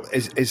people.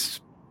 Is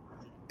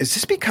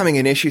this becoming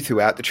an issue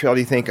throughout the trail, do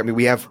you think? I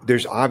mean,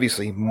 there's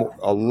obviously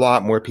a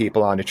lot more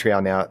people on the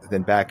trail now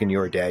than back in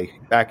your day,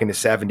 back in the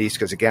 70s.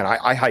 Because again,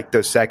 I hiked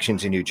those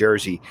sections in New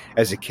Jersey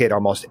as a kid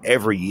almost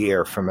every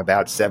year from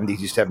about 70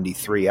 to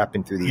 73 up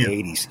and through the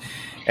 80s.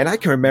 And I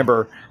can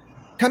remember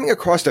coming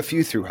across a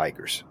few through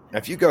hikers. Now,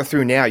 if you go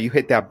through now, you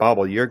hit that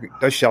bubble,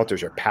 those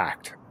shelters are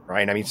packed,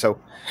 right? I mean, so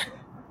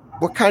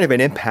what kind of an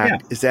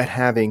impact is that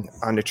having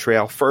on the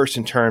trail, first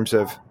in terms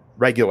of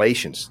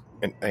regulations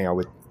and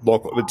with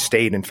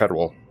state and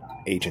federal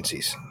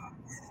agencies?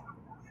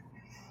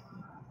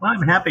 Well,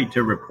 I'm happy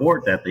to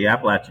report that the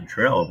Appalachian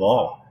Trail of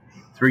all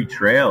three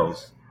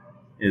trails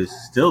is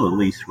still the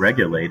least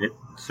regulated.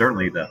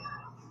 Certainly the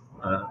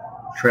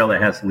trail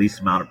that has the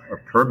least amount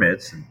of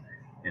permits and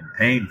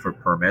paying for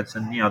permits.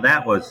 And,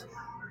 that was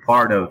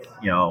part of,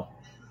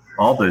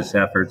 all those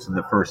efforts in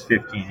the first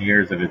 15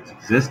 years of its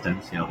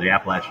existence. The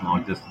Appalachian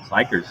Long Distance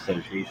Hikers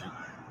Association,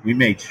 we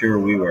made sure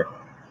we were,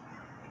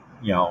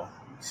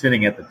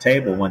 sitting at the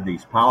table when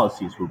these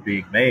policies were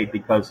being made,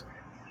 because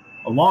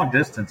a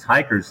long-distance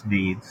hiker's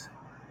needs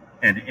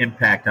and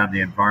impact on the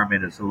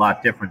environment is a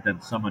lot different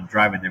than someone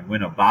driving their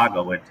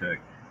Winnebago into a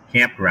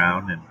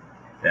campground and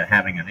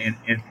having an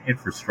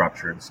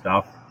infrastructure and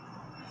stuff.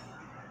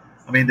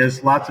 I mean,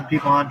 there's lots of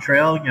people on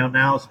trail,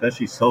 now,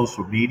 especially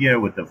social media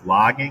with the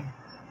vlogging.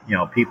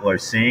 People are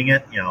seeing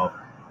it.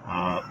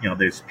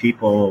 There's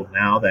people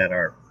now that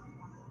are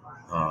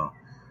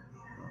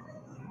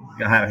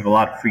having a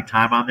lot of free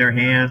time on their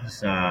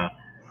hands.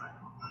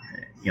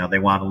 They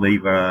want to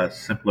leave a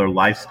simpler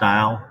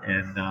lifestyle,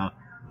 and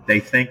they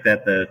think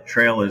that the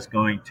trail is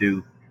going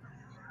to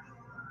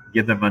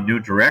give them a new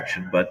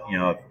direction. But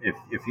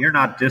if you're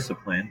not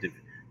disciplined, if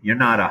you're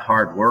not a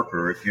hard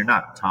worker, if you're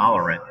not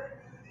tolerant,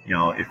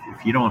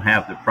 if you don't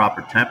have the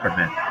proper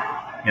temperament,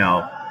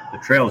 the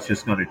trail is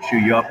just going to chew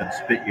you up and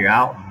spit you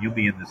out, and you'll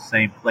be in the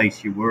same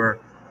place you were.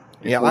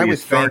 I would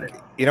think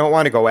you don't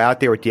want to go out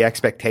there with the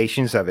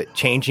expectations of it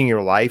changing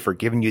your life or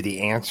giving you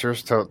the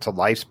answers to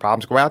life's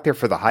problems. Go out there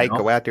for the hike.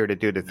 Go out there to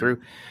do the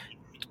through,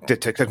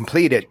 to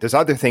complete it. There's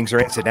other things are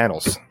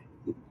incidentals.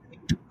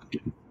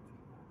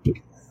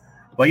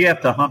 Well, you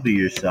have to humble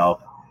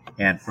yourself.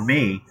 And for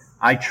me,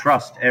 I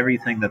trust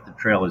everything that the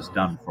trail has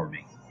done for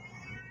me.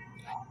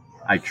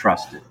 I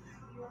trust it.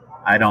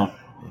 I don't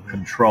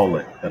control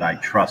it, but I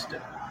trust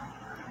it.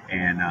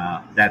 And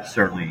that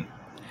certainly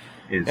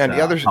is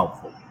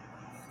helpful.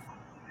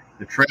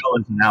 The trail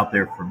isn't out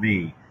there for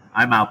me.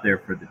 I'm out there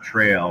for the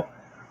trail.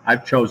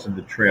 I've chosen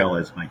the trail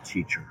as my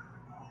teacher.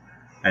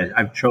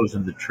 I've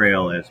chosen the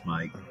trail as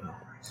my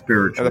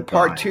spiritual guide. The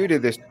part two to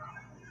this.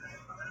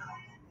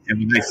 And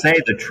when I say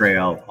the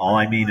trail, all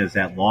I mean is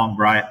that long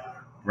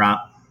brown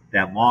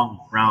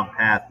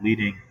path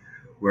leading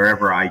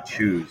wherever I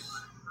choose.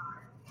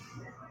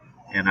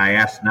 And I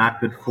ask not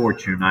good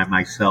fortune, I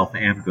myself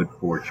am good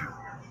fortune.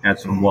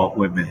 That's from Walt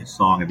Whitman's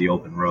Song of the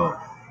Open Road.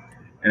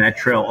 And that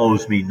trail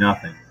owes me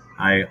nothing.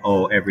 I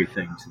owe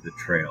everything to the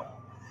trail.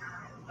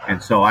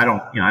 And so I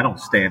don't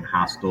stay in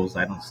hostels.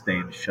 I don't stay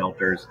in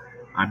shelters.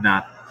 I'm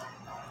not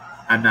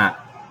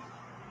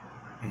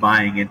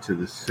buying into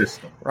the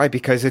system. Right,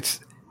 because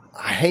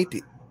I hate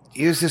to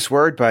use this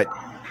word, but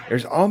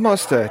there's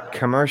almost a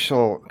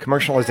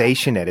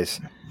commercialization that is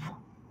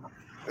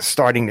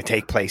starting to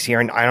take place here.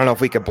 And I don't know if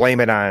we could blame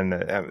it on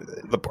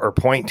or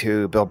point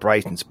to Bill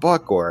Bryson's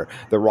book or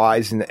the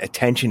rise in the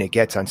attention it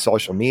gets on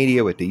social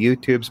media with the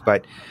YouTubes,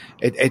 but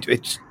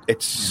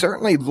it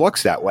certainly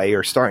looks that way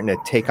or starting to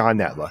take on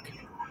that look.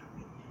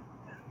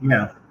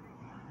 Yeah.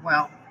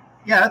 Well,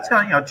 yeah, it's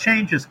got,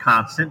 change is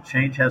constant.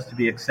 Change has to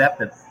be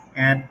accepted.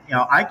 And,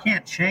 I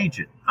can't change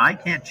it.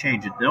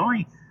 The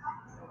only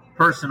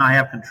person I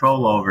have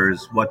control over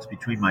is what's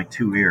between my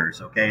two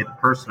ears, okay? The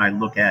person I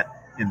look at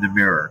in the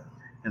mirror.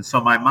 And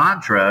so my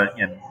mantra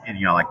in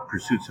like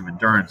Pursuits of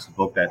Endurance, the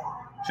book that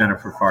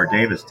Jennifer Farr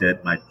Davis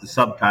did, the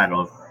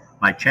subtitle of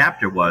my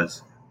chapter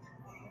was,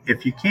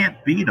 if you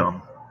can't beat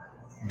them,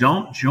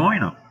 don't join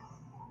them.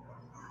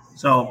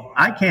 So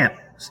I can't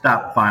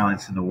stop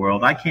violence in the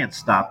world. I can't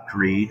stop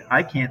greed.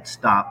 I can't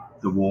stop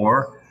the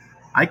war.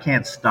 I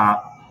can't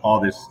stop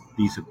all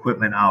these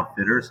equipment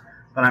outfitters,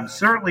 but I'm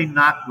certainly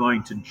not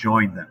going to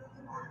join them.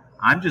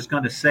 I'm just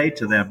going to say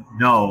to them,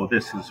 no,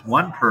 this is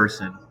one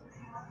person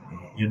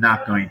you're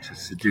not going to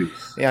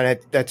seduce. Yeah,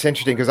 that's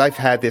interesting because I've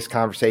had this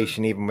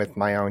conversation even with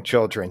my own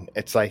children.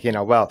 It's like, do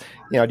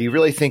you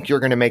really think you're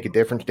going to make a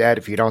difference, Dad,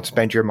 if you don't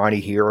spend your money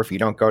here or if you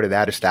don't go to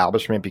that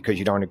establishment because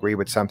you don't agree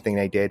with something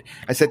they did?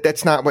 I said,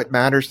 that's not what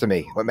matters to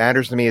me. What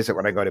matters to me is that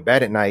when I go to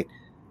bed at night,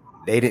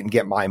 they didn't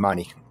get my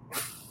money.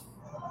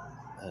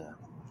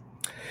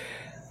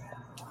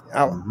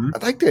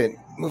 I'd like to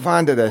move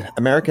on to the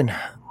American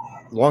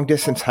Long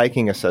Distance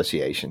Hiking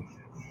Association.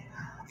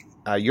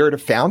 You're the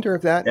founder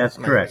of that? That's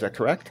correct. Is that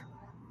correct?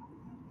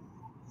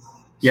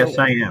 Yes,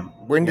 I am.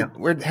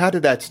 How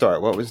did that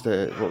start? What was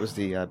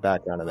the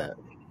background of that?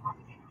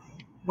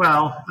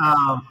 Well,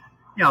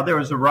 there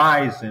was a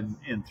rise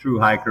in thru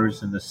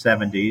hikers in the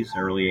 70s,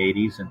 early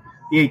 80s, and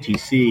the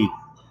ATC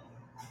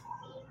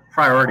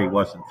priority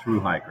wasn't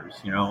thru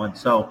hikers, and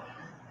so,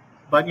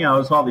 but it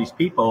was all these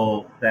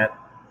people that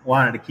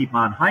wanted to keep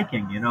on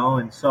hiking,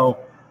 and so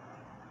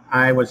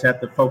I was at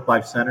the Folk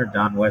Life Center,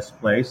 Don West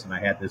Place, and I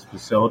had this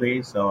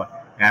facility, so I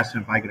asked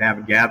him if I could have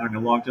a gathering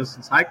of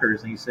long-distance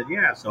hikers, and he said,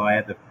 yeah. So I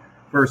had the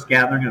first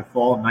gathering in the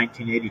fall of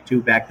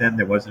 1982. Back then,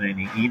 there wasn't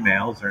any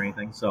emails or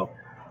anything, so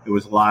it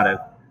was a lot of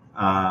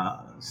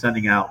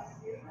sending out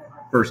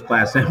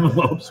first-class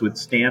envelopes with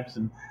stamps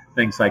and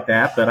things like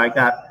that. But I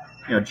got,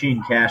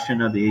 Gene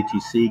Cashin of the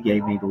ATC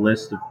gave me the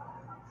list of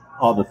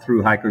all the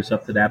thru hikers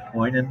up to that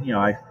point, and,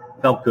 I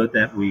felt good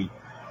that we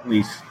at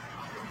least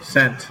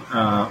sent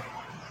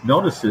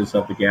notices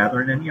of the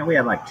gathering, and we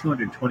had like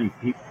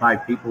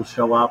 225 people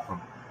show up from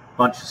a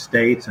bunch of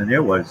states, and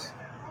there was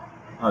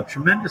a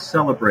tremendous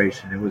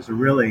celebration. It was a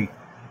really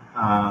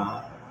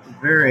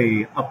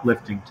very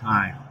uplifting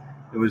time.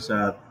 It was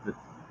the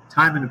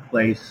time and the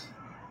place,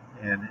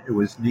 and it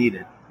was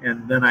needed.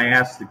 And then I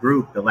asked the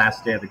group the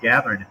last day of the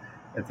gathering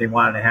if they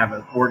wanted to have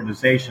an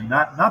organization,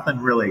 nothing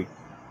really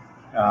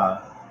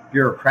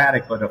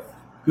bureaucratic, but a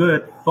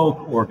good folk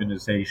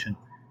organization.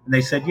 And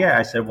they said, yeah.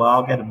 I said, well,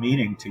 I'll get a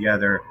meeting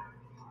together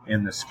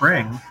in the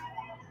spring,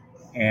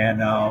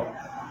 and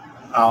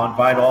I'll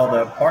invite all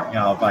the partners.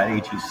 I'll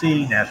invite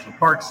ATC, National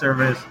Park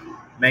Service,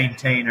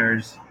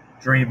 maintainers,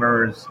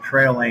 dreamers,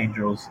 trail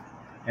angels,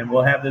 and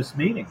we'll have this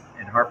meeting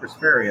in Harpers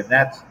Ferry. And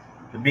that's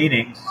the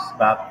meetings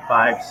about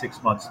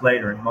 5-6 months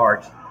later in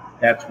March.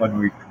 That's when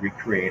we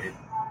created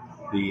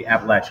the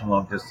Appalachian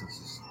Long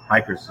Distance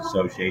Hikers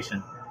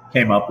Association,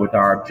 came up with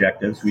our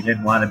objectives. We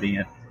didn't want to be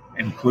an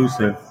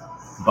inclusive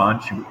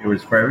bunch. It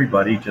was for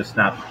everybody, just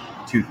not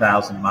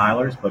 2,000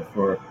 milers, but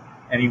for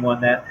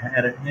anyone that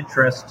had an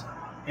interest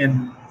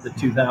in the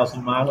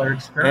 2,000 miler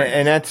experience.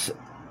 And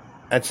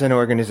that's an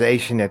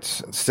organization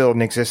that's still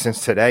in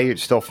existence today.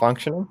 It's still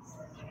functioning?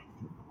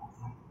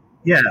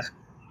 Yes.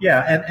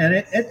 Yeah, and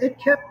it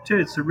kept to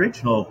its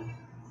original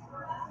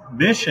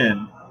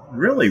mission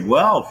really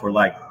well for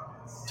like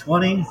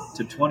 20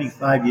 to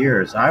 25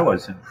 years. I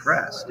was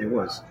impressed. It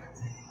was,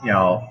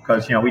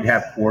 because, we'd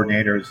have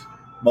coordinators.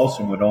 Most of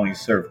them would only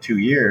serve 2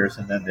 years,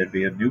 and then there'd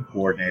be a new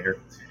coordinator.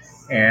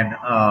 And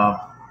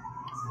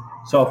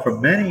so for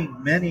many,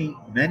 many,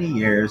 many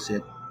years,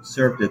 it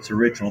served its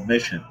original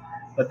mission.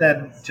 But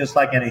then, just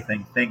like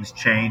anything, things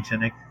change,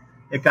 and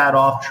it got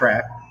off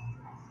track,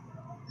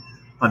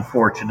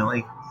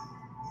 unfortunately.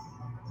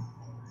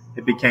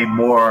 It became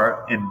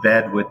more in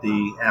bed with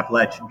the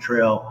Appalachian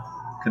Trail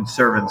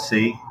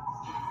Conservancy.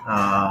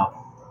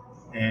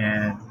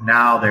 And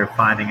now they're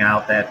finding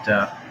out that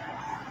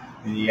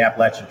the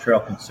Appalachian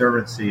Trail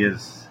Conservancy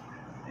is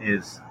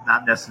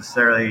not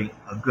necessarily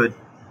a good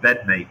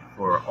bedmate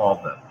for all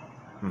of them.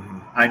 Mm-hmm.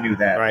 I knew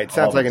that. Right. It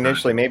sounds like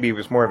initially maybe it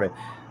was more of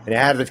an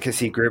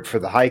advocacy group for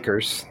the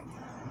hikers,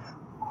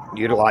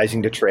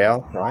 utilizing the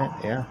trail, right?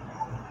 Yeah.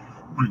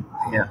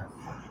 Yeah.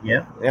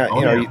 Yeah.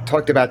 Yeah. You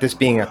talked about this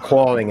being a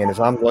calling, and as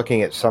I'm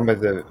looking at some of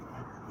the,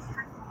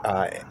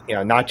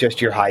 not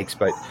just your hikes,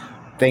 but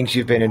things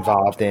you've been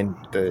involved in,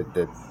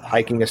 the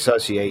Hiking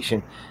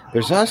Association,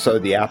 there's also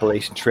the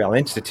Appalachian Trail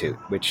Institute,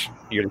 which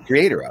you're the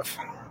creator of.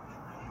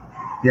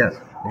 Yes.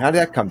 How did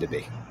that come to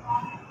be?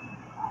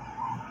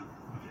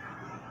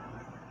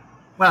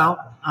 Well,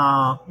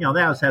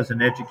 that was as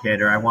an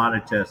educator. I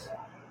wanted to,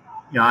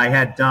 I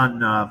had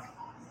done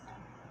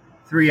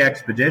 3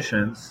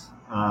 expeditions,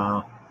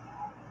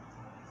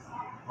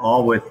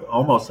 all with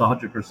almost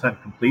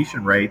 100%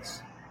 completion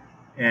rates.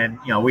 And,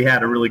 we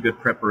had a really good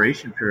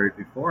preparation period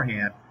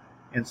beforehand.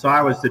 And so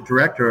I was the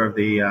director of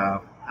the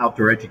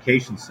Outdoor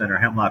Education Center,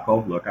 Hemlock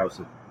Overlook. I was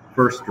the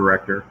first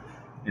director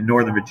in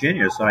Northern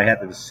Virginia, so I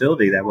had the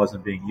facility that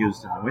wasn't being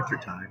used in the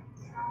wintertime.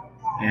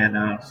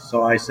 And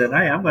so I said,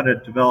 hey, I'm going to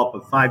develop a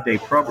 5-day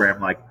program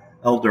like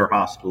Elder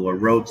Hospital or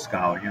Road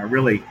Scholar,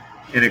 really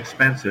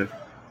inexpensive,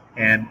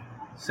 and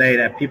say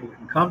that people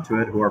can come to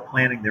it who are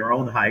planning their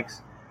own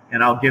hikes,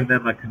 and I'll give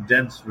them a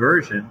condensed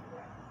version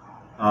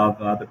of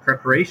the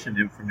preparation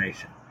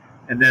information.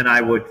 And then I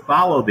would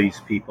follow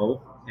these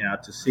people,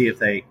 to see if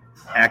they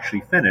actually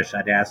finish.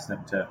 I'd ask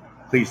them to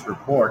please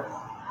report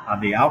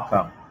on the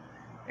outcome.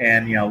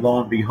 And,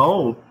 lo and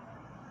behold,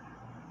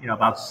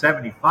 about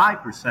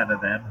 75% of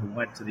them who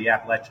went to the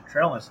Appalachian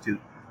Trail Institute,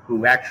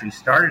 who actually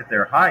started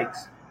their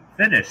hikes,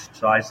 finished.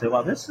 So I said,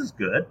 well, this is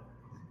good.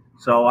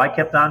 So I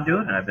kept on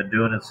doing it. I've been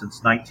doing it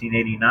since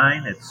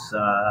 1989. It's,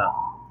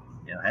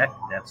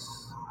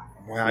 that's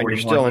Wow, and you're 41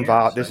 still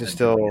involved. years This I've is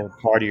been doing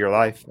still part of your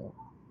life.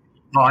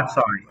 Oh, I'm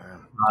sorry. Wow.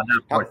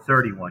 Not for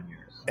 31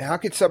 years. How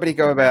could somebody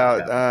go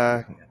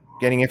about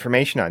getting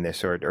information on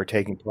this or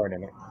taking part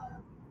in it?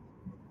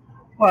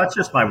 Well, it's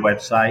just my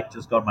website.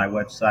 Just go to my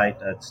website.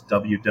 That's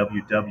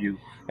www.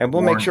 And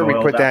we'll make sure we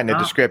put that in the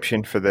warrendoyle.com.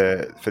 description for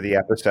the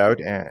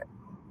episode.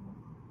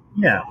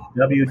 Yeah,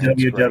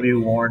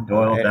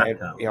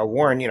 www.warrendoyle.com.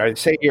 Warren,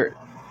 say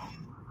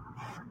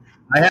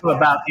I have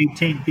about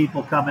 18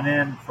 people coming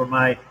in for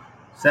my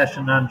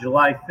session on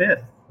July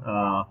 5th.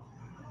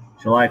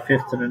 July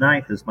 5th to the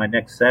 9th is my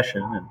next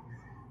session, and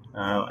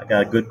I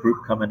got a good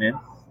group coming in.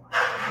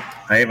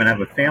 I even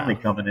have a family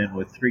coming in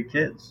with 3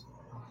 kids.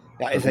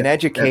 as an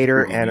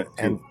educator and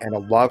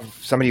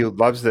somebody who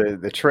loves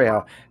the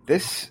trail,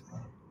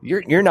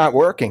 you're not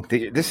working.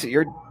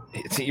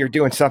 You're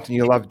doing something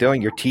you love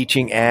doing. You're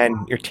teaching, and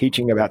you're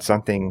teaching about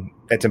something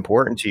that's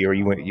important to you or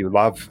you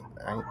love.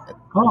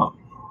 Oh,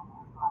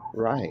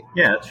 right.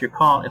 Yeah, it's your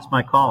call. It's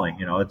my calling.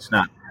 It's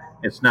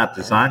not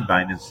designed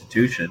by an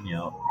institution.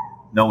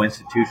 No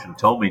institution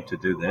told me to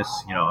do this.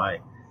 I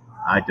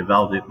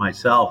developed it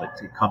myself.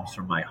 It comes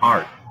from my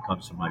heart. It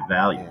comes from my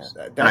values.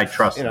 And I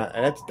trust it.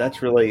 And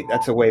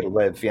that's a way to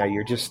live. Yeah,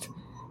 you're just,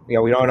 we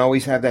don't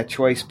always have that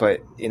choice,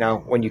 but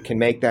when you can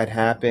make that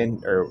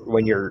happen, or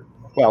when you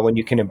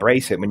can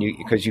embrace it,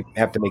 because you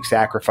have to make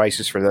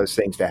sacrifices for those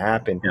things to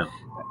happen. Yeah.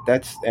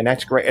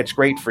 That's great. It's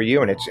great for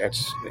you, and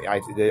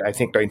I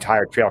think the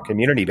entire trail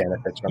community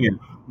benefits from it.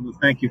 Well,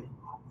 thank you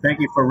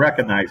for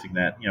recognizing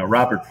that.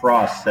 Robert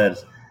Frost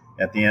says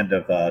at the end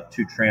of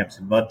Two Tramps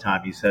in Mud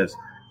Time, he says,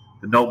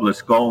 the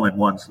noblest goal in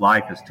one's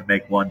life is to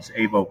make one's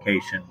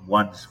avocation,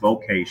 one's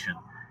vocation,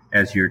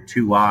 as your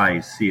 2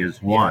 eyes see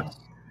as one. Yes.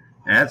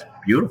 And that's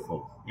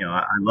beautiful.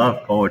 I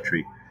love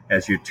poetry,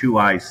 as your 2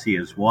 eyes see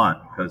as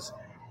one, because,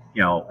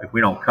 if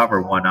we don't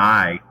cover one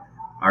eye,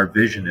 our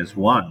vision is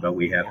one, but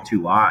we have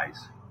 2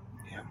 eyes.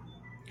 Yeah.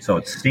 So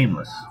it's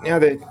seamless. Now,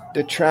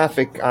 the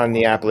traffic on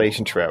the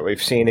Appalachian Trail,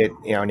 we've seen it,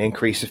 an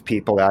increase of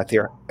people out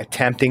there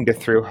attempting to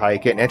through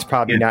hike it, and it's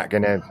probably not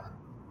going to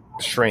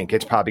shrink.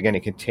 It's probably going to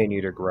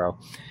continue to grow.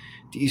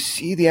 Do you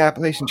see the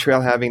Appalachian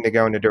Trail having to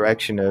go in the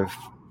direction of,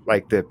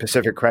 like the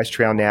Pacific Crest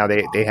Trail now,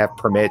 they have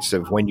permits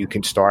of when you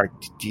can start?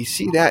 Do you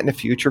see that in the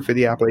future for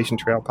the Appalachian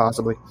Trail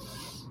possibly?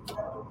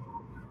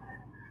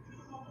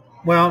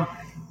 Well,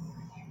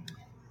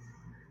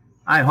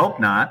 I hope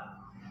not.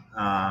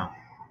 I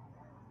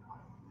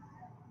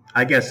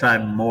guess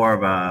I'm more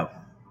of a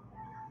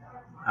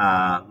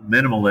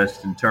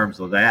minimalist in terms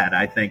of that.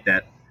 I think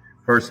that,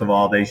 first of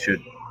all, they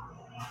should,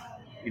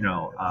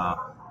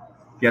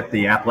 get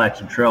the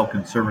Appalachian Trail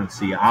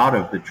Conservancy out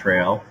of the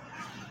trail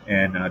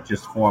and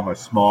just form a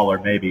smaller,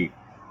 maybe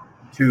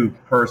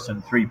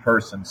 2-person,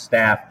 3-person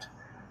staffed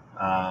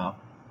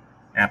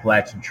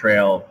Appalachian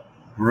Trail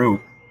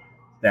group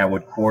that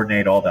would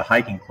coordinate all the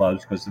hiking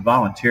clubs, because the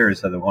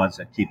volunteers are the ones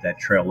that keep that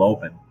trail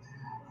open,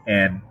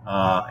 and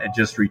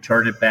just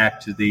return it back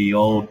to the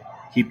old,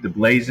 keep the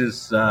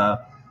blazes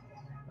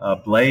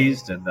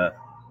blazed, and the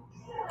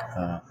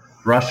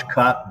brush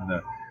cut and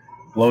the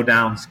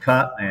blowdowns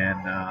cut,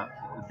 and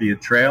be a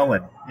trail,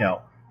 and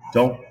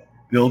don't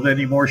build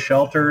any more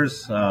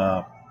shelters.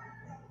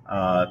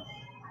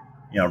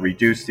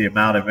 Reduce the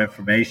amount of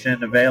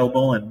information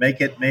available, and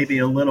make it maybe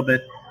a little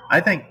bit. I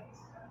think,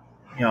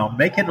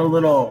 make it a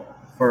little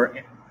for,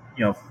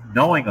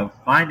 knowing of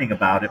finding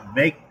about it.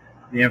 Make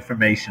the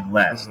information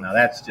less. Now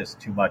that's just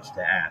too much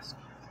to ask,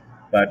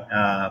 but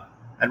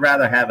I'd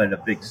rather have it a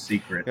big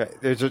secret. Yeah,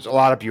 there's a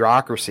lot of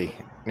bureaucracy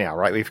now,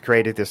 right? We've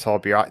created this whole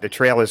the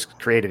trail has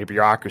created a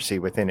bureaucracy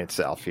within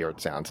itself here,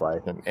 it sounds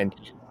like, and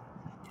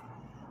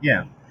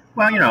yeah,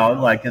 well,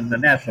 like in the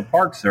National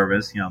Park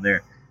Service,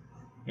 they're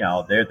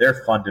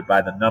funded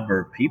by the number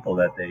of people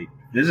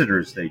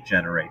visitors they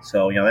generate.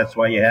 So that's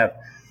why you have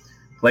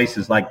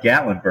places like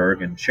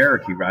Gatlinburg and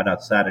Cherokee right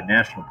outside of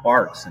national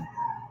parks,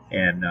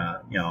 and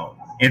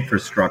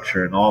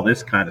infrastructure and all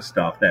this kind of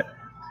stuff. That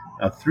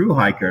a thru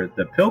hiker,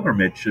 the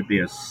pilgrimage should be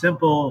as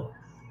simple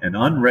and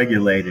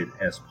unregulated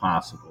as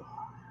possible.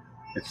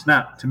 It's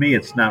not, to me,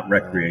 it's not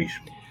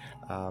recreational.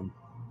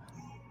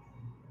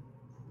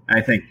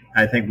 I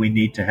think we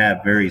need to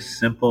have very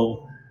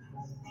simple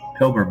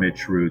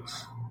pilgrimage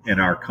routes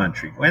in our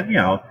country. When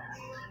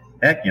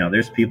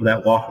there's people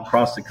that walk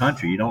across the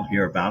country. You don't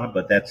hear about them,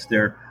 but that's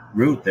their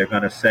route. They're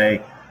going to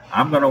say,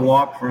 I'm going to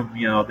walk from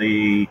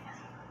the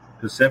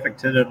Pacific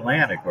to the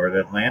Atlantic, or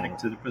the Atlantic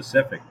to the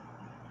Pacific.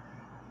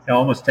 They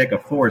almost take a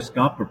Forrest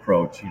Gump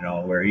approach,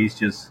 where he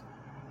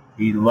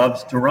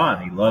loves to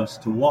run, he loves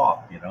to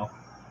walk, And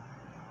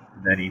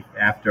then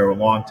after a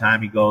long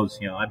time, he goes,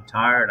 I'm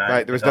tired.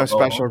 Right, there was no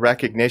special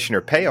recognition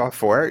or payoff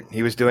for it.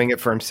 He was doing it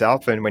for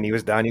himself, and when he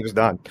was done, he was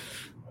done.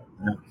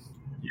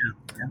 Yeah.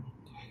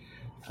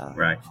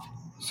 Right.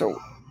 So,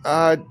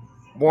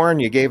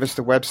 Warren, you gave us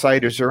the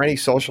website. Is there any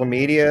social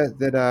media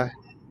that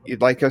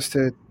you'd like us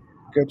to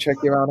go check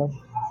you out on?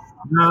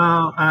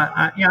 No,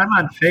 I'm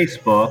on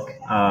Facebook.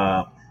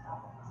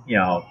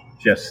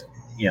 Just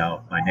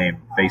my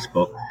name,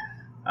 Facebook.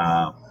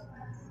 Uh,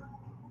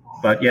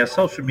 but yeah,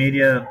 social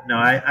media. No,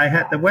 I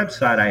had the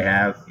website. I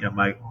have.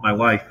 My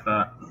wife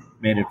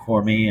made it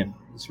for me, and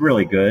it's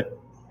really good.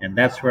 And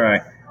that's where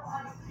I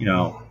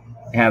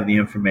have the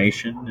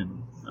information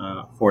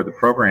and for the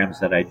programs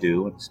that I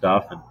do and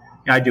stuff. And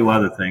I do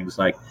other things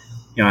like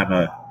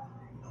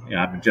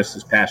I'm just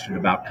as passionate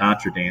about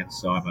contra dance,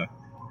 so I'm a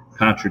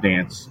contra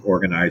dance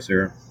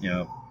organizer.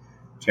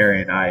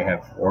 Terry and I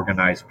have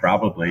organized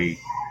probably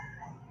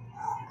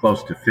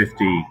close to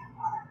 50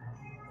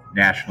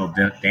 national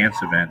dance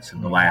events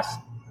in the last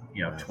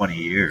 20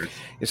 years.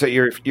 So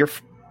you're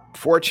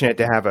fortunate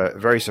to have a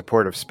very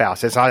supportive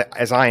spouse, as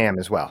I am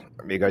as well,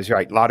 because you're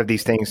right, a lot of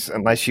these things,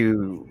 unless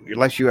you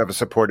have a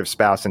supportive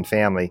spouse and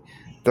family,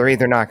 they're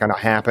either not going to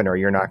happen or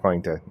you're not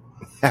going to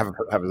have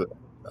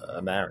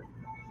a marriage.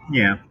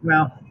 Yeah.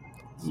 Well.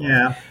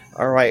 Yeah.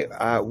 All right,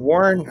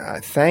 Warren.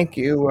 Thank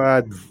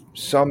you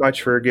so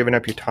much for giving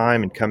up your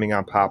time and coming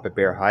on Papa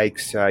Bear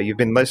Hikes. You've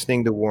been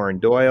listening to Warren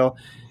Doyle.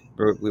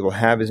 We will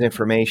have his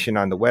information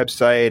on the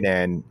website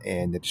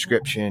and the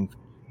description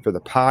for the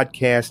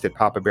podcast at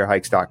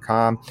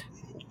papabearhikes.com.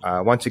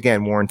 Once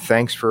again, Warren,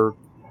 thanks for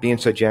being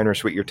so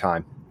generous with your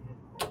time.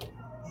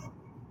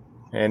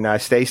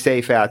 And stay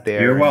safe out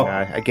there. You're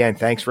welcome. Again,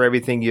 thanks for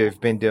everything you've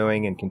been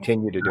doing and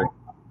continue to do.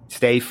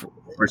 Stay free.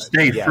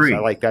 I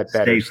like that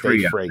better.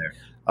 Stay free.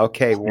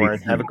 Okay,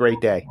 Warren. Have a great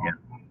day. Yeah.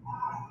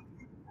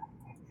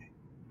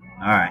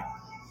 All right.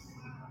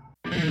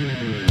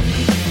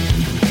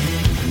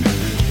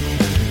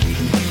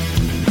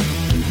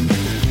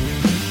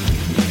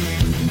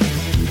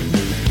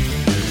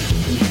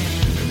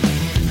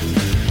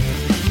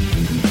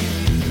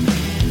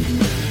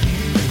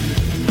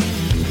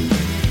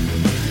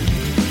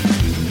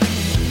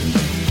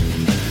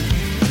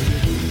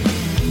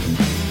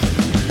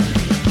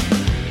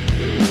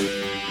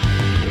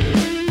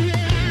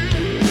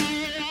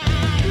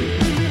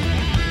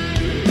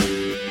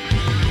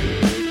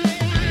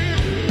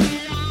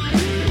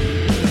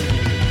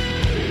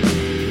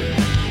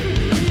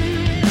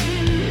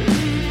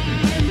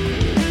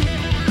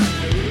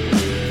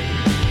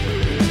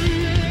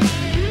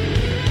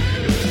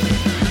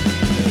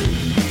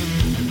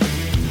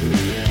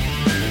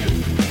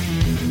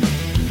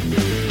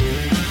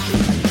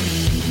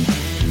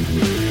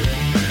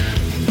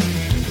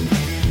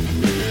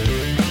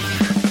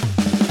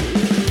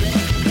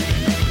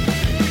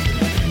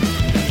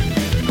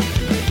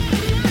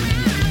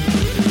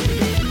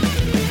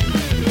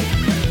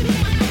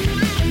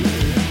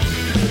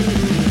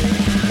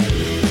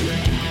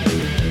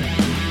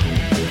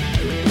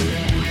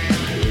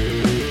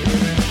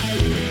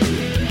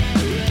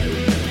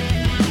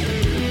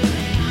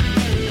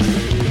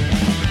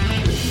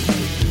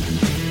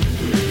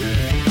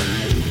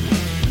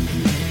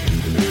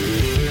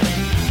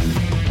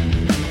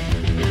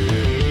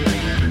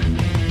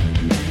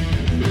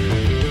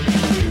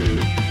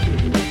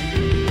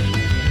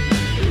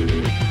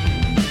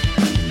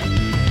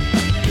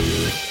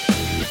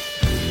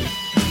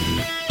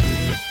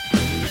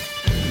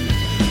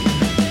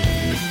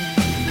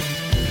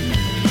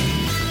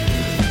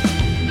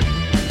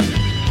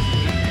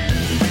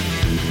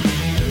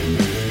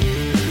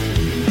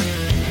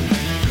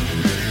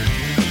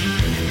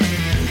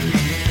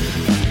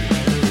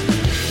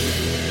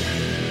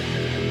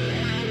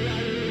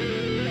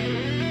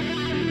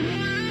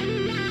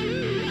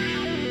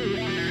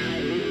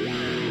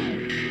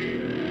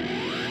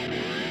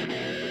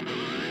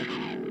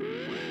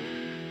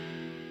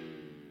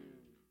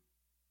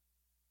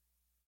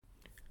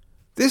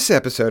 This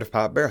episode of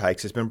Papa Bear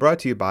Hikes has been brought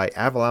to you by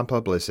Avalon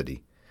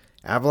Publicity.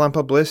 Avalon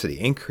Publicity,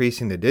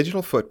 increasing the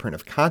digital footprint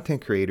of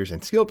content creators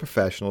and skilled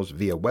professionals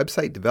via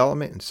website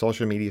development and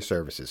social media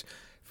services.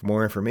 For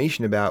more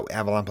information about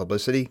Avalon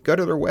Publicity, go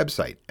to their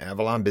website,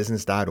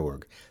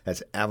 avalonbusiness.org.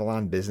 That's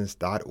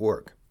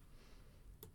avalonbusiness.org.